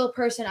single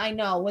person I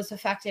know was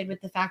affected with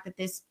the fact that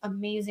this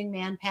amazing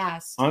man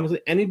passed.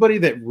 Honestly, anybody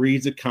that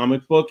reads a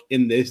comic book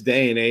in this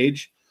day and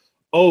age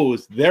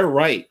owes their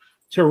right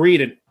to read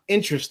an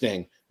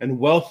interesting and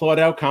well thought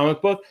out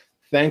comic book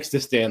thanks to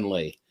Stan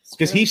Lee.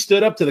 Because he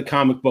stood up to the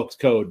comic books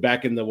code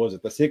back in the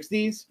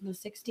 60s? In the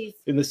 60s.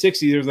 In the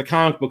 60s, there was a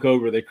comic book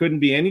code where there couldn't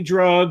be any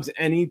drugs,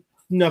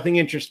 nothing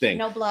interesting.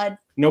 No blood.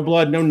 No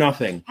blood, no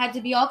nothing. Had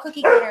to be all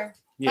cookie cutter.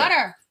 Yeah.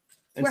 Butter.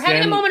 And We're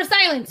having a moment of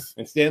silence.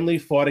 And Stan Lee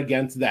fought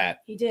against that.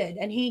 He did.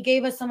 And he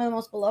gave us some of the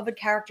most beloved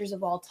characters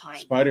of all time.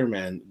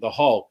 Spider-Man, the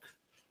Hulk.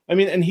 I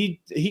mean, and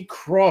he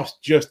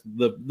crossed just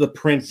the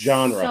print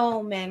genre.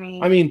 So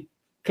many. I mean,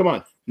 come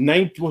on.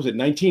 Was it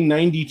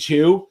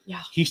 1992?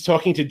 Yeah. He's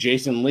talking to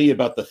Jason Lee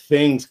about the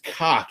Thing's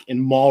cock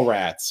in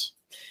Mallrats.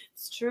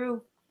 It's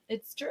true.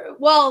 It's true.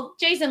 Well,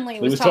 Jason Lee He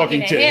was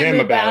talking to him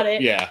about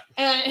it. Yeah.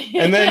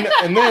 And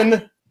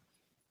then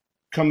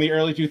come the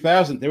early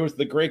 2000s, there was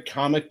the great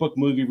comic book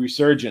movie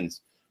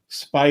resurgence.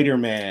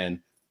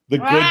 Spider-Man, the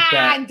good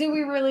Bat. Do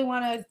we really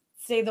want to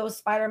say those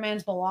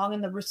Spider-Mans belong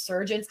in the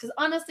resurgence? Because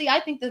honestly, I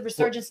think the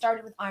resurgence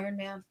started with Iron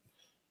Man.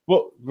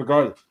 Well,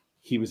 regardless,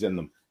 he was in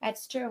them.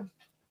 That's true.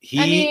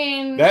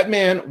 That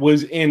man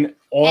was in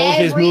all of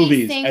his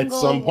movies at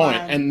some point.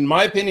 one. And in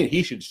my opinion,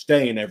 he should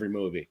stay in every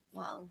movie.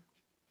 Well,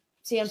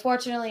 see,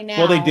 unfortunately now.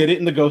 Well, they did it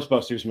in the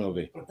Ghostbusters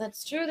movie.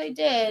 That's true. They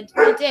did.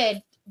 They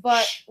did.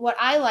 But what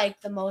I like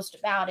the most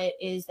about it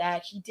is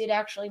that he did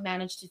actually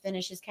manage to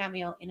finish his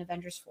cameo in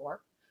Avengers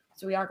 4.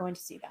 So we are going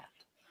to see that.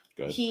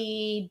 Good.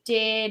 He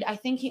did. I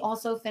think he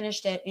also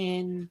finished it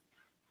in,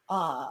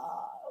 what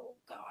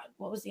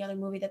was the other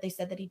movie that they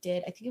said that he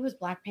did? I think it was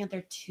Black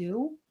Panther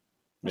 2.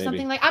 Or Maybe.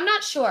 something like, I'm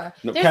not sure.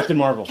 No, Captain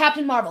Marvel.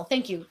 Captain Marvel,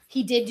 thank you.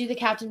 He did do the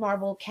Captain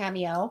Marvel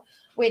cameo,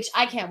 which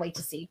I can't wait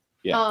to see.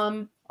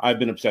 Yeah. I've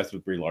been obsessed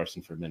with Brie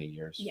Larson for many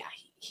years. Yeah,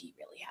 he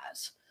really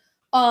has.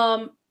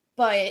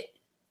 But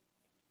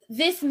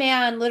this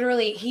man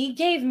literally, he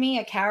gave me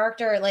a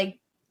character. Like,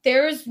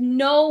 there's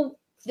no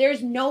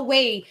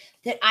way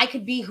that I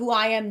could be who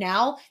I am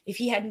now if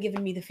he hadn't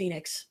given me the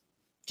Phoenix,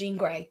 Jean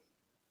Grey.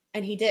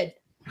 And he did.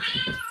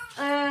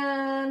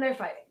 And they're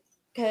fighting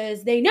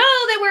because they know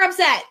that we're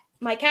upset.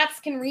 My cats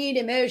can read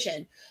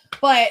emotion.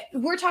 But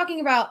we're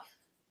talking about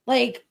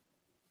like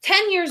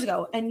 10 years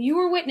ago, and you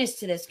were witness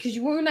to this because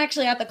you weren't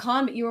actually at the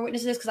con, but you were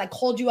witness to this because I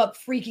called you up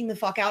freaking the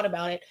fuck out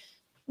about it.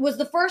 Was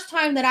the first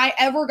time that I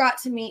ever got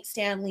to meet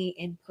Stan Lee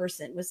in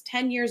person. It was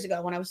 10 years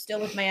ago when I was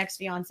still with my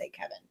ex-fiance,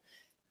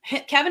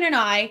 Kevin. Kevin and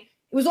I,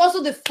 it was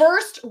also the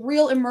first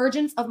real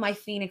emergence of my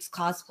Feinics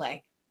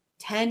cosplay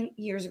 10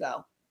 years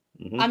ago.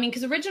 Mm-hmm. I mean,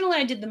 because originally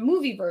I did the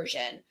movie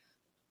version,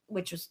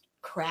 which was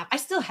crap. I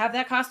still have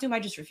that costume.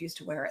 I just refuse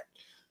to wear it.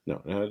 No,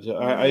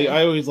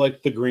 I always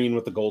liked the green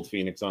with the gold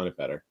Phoenix on it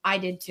better. I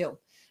did too.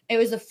 It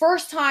was the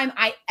first time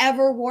I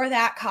ever wore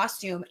that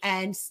costume,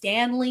 and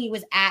Stan Lee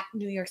was at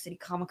New York City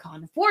Comic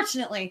Con.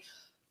 Unfortunately,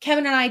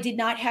 Kevin and I did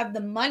not have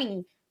the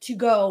money to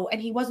go, and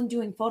he wasn't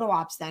doing photo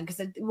ops then because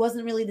it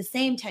wasn't really the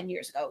same 10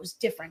 years ago. It was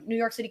different. New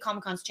York City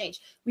Comic Con's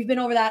changed. We've been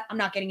over that. I'm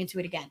not getting into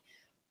it again.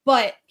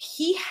 But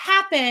he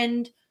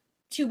happened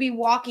to be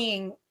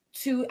walking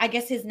to, I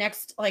guess, his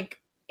next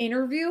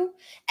interview,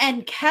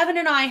 and Kevin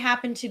and I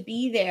happened to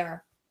be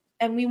there,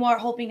 and we were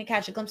hoping to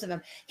catch a glimpse of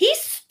him. He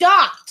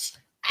stopped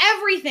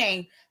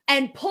everything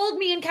and pulled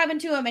me and Kevin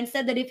to him and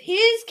said that if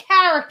his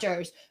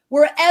characters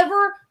were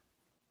ever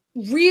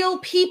real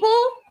people,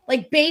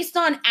 like based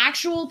on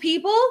actual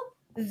people,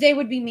 they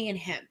would be me and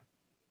him.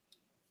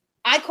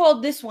 I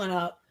called this one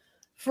up,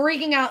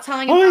 freaking out,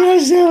 telling him,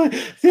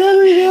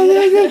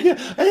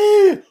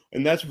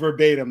 And that's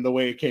verbatim the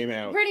way it came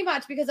out. Pretty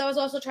much, because I was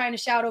also trying to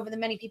shout over the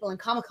many people in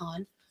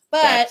Comic-Con.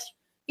 But, Facts.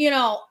 you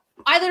know,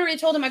 I literally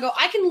told him, I go,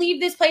 I can leave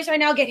this place right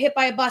now, get hit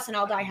by a bus, and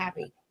I'll die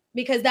happy.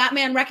 Because that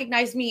man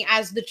recognized me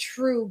as the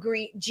true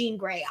Jean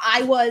Grey.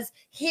 I was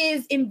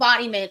his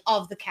embodiment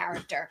of the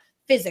character,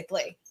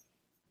 physically.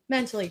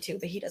 Mentally, too,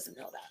 but he doesn't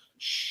know that.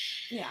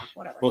 Yeah,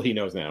 whatever. Well, he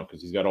knows now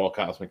because he's got all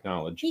cosmic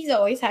knowledge. He's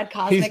always had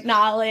cosmic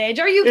knowledge.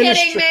 Are you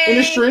kidding me? In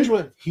a strange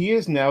way, he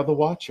is now the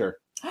Watcher.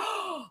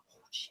 Oh,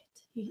 shit.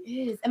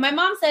 He is. And my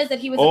mom says that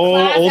he was a Oh,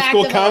 class old act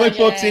school of a comic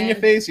books in legend. your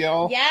face,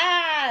 y'all.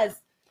 Yes.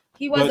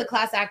 He was But- a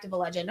class act of a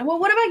legend. And well,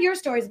 what about your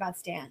stories about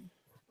Stan?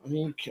 I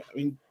mean,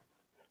 come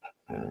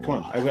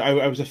on.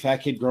 I was a fat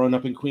kid growing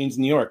up in Queens,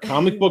 New York.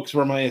 Comic books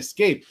were my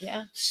escape.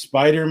 Yeah.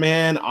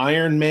 Spider-Man,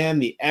 Iron Man,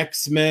 the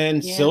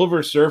X-Men, Yeah.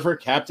 Silver Surfer,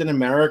 Captain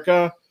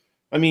America.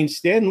 I mean,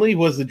 Stan Lee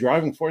was the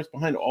driving force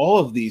behind all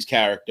of these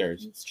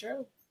characters. It's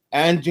true.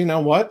 And you know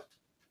what?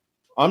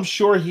 I'm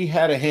sure he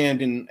had a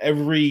hand in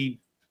every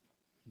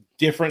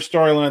different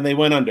storyline they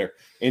went under.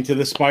 Into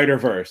the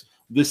Spider-Verse,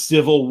 the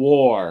Civil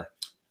War,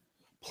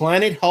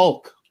 Planet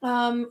Hulk.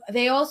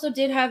 They also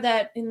did have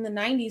that in the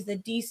 90s, the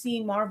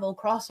DC Marvel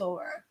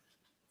crossover.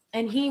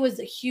 And he was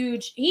a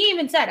huge, he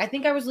even said, I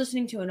think I was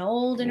listening to an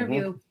old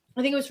interview,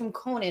 I think it was from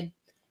Conan,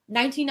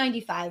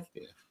 1995.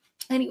 Yeah.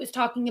 And he was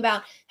talking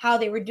about how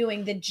they were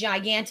doing the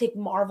gigantic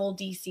Marvel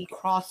DC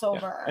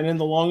crossover. And in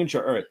the long and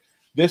short, all right,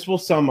 this will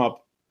sum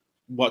up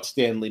what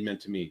Stan Lee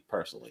meant to me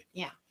personally.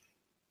 Yeah.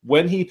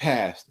 When he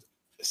passed,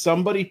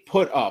 somebody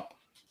put up,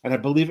 and I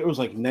believe it was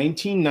like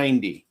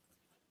 1990,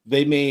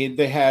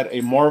 they had a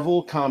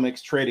Marvel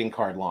Comics trading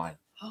card line.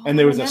 Oh, And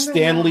there was I a remember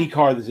Stan that. Lee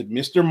card that said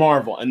Mr.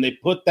 Marvel. And they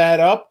put that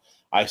up.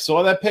 I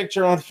saw that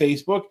picture on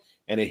Facebook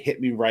and it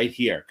hit me right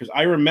here. Because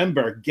I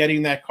remember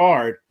getting that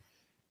card.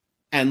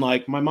 And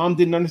like my mom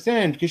didn't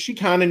understand because she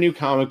kind of knew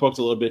comic books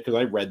a little bit because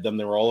I read them.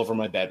 They were all over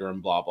my bedroom,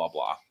 blah, blah,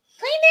 blah.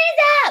 Clean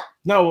these up!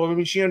 No, I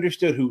mean, she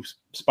understood who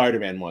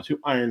Spider-Man was, who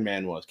Iron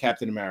Man was,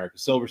 Captain America,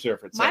 Silver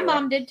Surfer, etc. My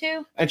mom did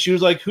too. And she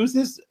was like, who's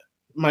this?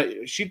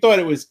 She thought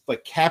it was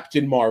like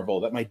Captain Marvel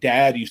that my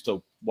dad used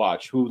to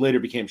watch, who later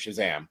became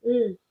Shazam.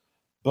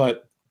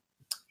 But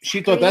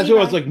she thought that's who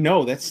I was like,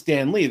 no, that's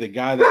Stan Lee, the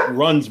guy that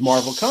runs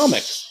Marvel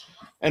Comics.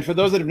 And for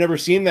those that have never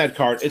seen that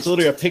card, it's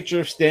literally a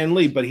picture of Stan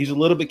Lee, but he's a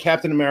little bit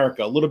Captain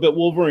America, a little bit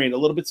Wolverine, a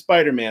little bit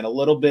Spider-Man, a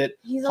little bit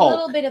He's Hulk. a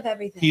little bit of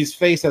everything. His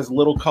face has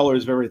little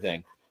colors of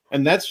everything.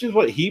 And that's just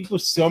what he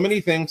was, so many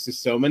things to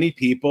so many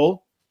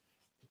people.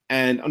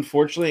 And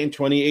unfortunately, in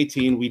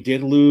 2018, we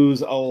did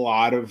lose a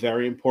lot of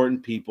very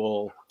important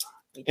people.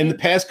 In the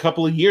past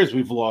couple of years,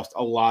 we've lost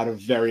a lot of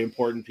very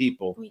important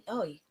people.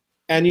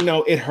 And, you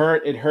know, it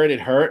hurt.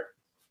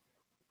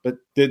 But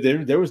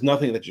there was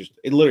nothing that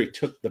it literally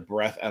took the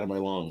breath out of my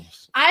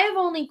lungs. I have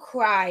only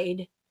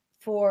cried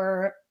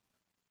for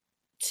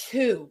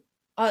 2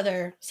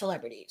 other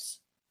celebrities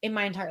in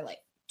my entire life.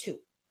 2.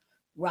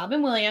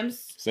 Robin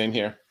Williams, Same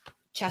here.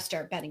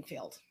 Chester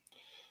Benningfield.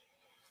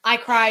 I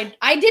cried.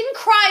 I didn't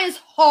cry as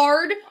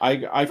hard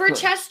I for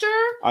Chester.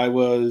 I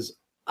was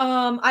it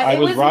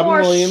was Robin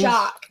more Williams.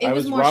 shock. It I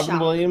was was more Robin shock.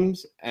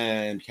 Williams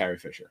and Carrie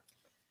Fisher.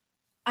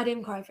 I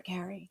didn't cry for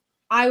Carrie.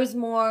 I was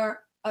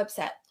more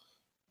upset.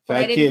 But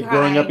I Fat didn't kid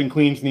growing cry. up in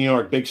Queens, New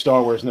York, big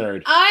Star Wars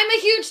nerd. I'm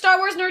a huge Star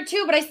Wars nerd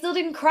too, but I still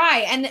didn't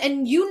cry.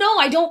 And you know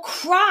I don't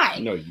cry.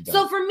 No, you don't.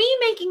 So for me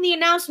making the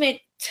announcement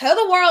to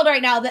the world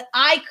right now that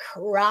I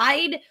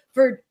cried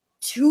for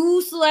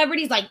 2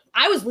 celebrities, like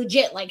I was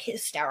legit like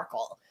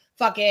hysterical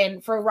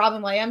fucking for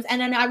Robin Williams.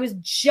 And then I was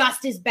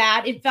just as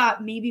bad, if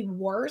not maybe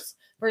worse,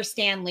 for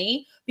Stan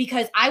Lee,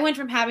 because I went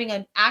from having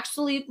an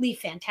absolutely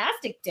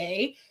fantastic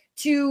day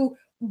to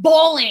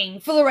bawling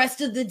for the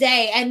rest of the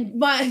day.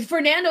 And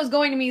Fernando's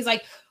going to me, he's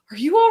like, are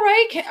you all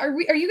right? Are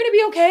you going to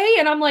be okay?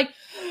 And I'm like,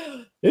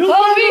 It'll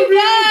I'll be never be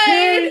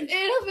fine.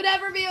 okay. It'll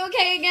never be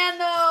okay again,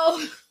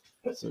 though.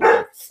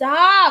 So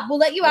Stop. We'll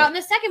let you out in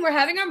a second. We're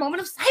having our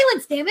moment of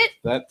silence, damn it.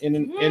 that in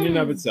and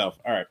of itself.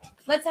 All right.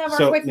 Let's have our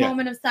So, quick yeah.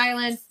 moment of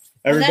silence.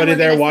 And then Everybody we're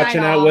there gonna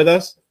watching sign out off. with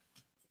us,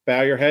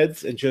 bow your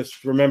heads and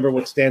just remember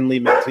what Stan Lee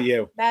meant to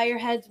you. Bow your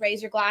heads,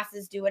 raise your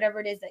glasses, do whatever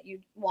it is that you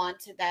want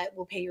to, that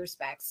will pay your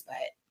respects. But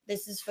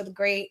this is for the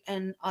great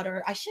and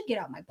utter. I should get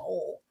out my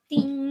bowl.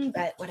 Ding,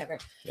 but whatever.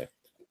 Yeah.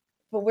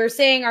 But we're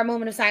saying our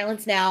moment of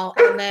silence now,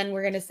 and then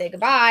we're going to say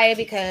goodbye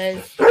because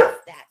it's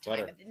that time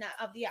Butter.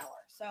 of the hour.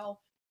 So,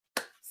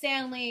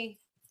 Stanley,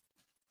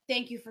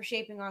 thank you for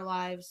shaping our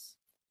lives.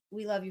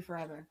 We love you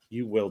forever.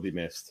 You will be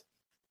missed.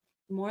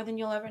 More than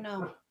you'll ever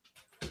know.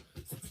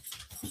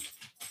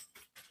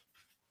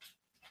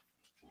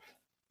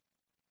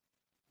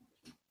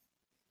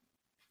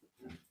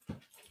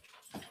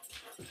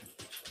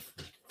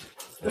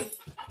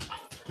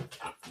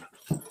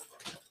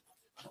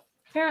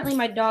 Apparently,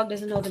 my dog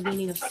doesn't know the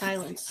meaning of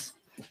silence.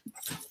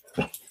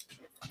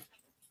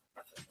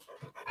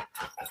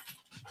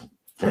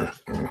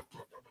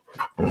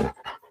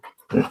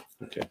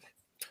 Okay.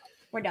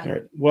 We're done. All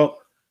right.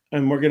 Well,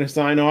 and we're gonna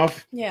sign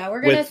off Yeah,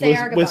 we're gonna say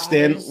our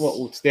goodbyes.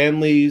 with Stan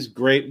Lee's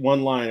great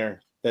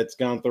one-liner that's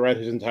gone throughout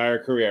his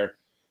entire career.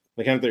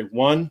 The count of 3.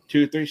 1,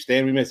 2, 3.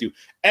 Stan, we miss you.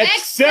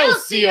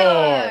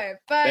 Excelsior!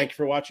 But Thank you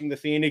for watching the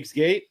Phoenix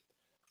Gate.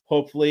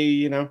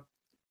 Hopefully,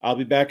 I'll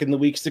be back in the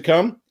weeks to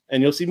come,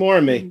 and you'll see more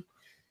of me.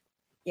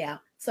 yeah.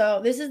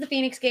 So this is the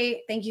Phoenix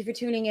Gate. Thank you for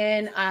tuning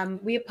in.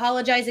 We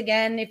apologize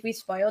again if we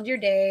spoiled your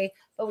day,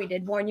 but we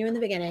did warn you in the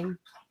beginning.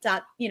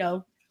 About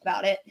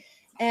it.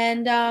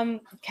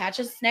 And catch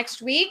us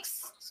next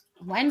week's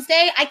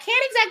Wednesday. I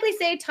can't exactly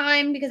say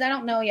time because I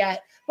don't know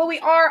yet, but we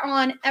are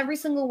on every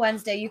single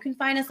Wednesday. You can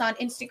find us on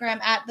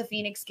Instagram at the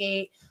Phoenix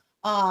Gate.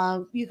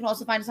 You can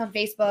also find us on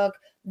Facebook,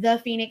 the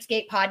Phoenix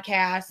Gate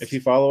Podcast. If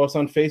you follow us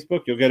on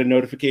Facebook, you'll get a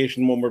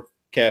notification when we're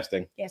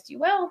casting. Yes, you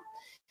will.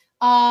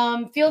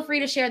 Feel free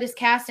to share this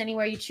cast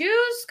anywhere you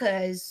choose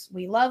because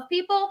we love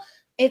people.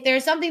 If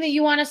there's something that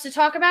you want us to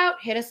talk about,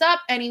 hit us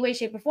up any way,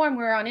 shape, or form.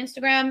 We're on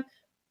Instagram.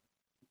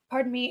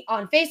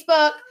 On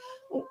Facebook.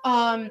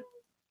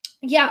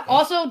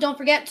 Also don't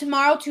forget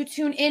tomorrow to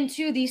tune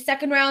into the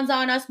Second Rounds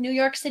on Us New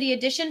York City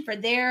edition for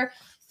their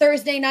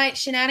Thursday night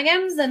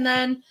shenanigans. And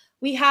then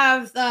we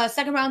have the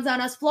Second Rounds on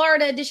Us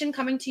Florida edition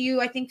coming to you.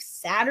 I think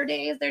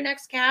Saturday is their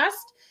next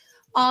cast.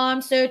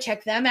 So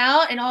check them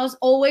out. And as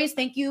always,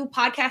 thank you,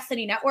 Podcast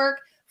City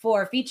Network,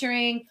 for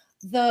featuring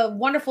the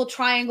wonderful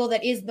triangle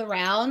that is the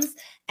rounds.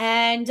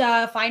 And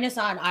find us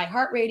on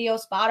iHeartRadio,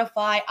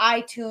 Spotify,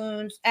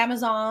 iTunes,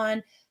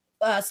 Amazon,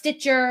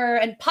 Stitcher,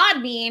 and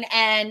Podbean.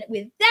 And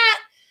with that,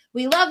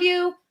 we love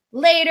you.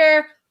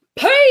 Later.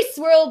 Peace.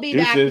 We'll be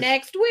back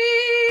next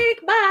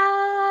week.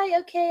 Bye.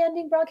 Okay,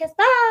 ending broadcast.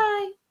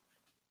 Bye.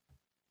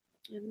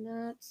 And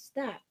that's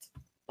that.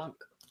 Bunk.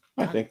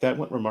 I think that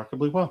went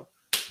remarkably well.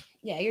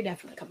 Yeah, you're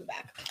definitely coming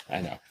back.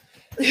 I know.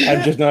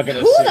 I'm just not going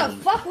to Who the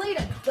fuck laid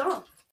a dump?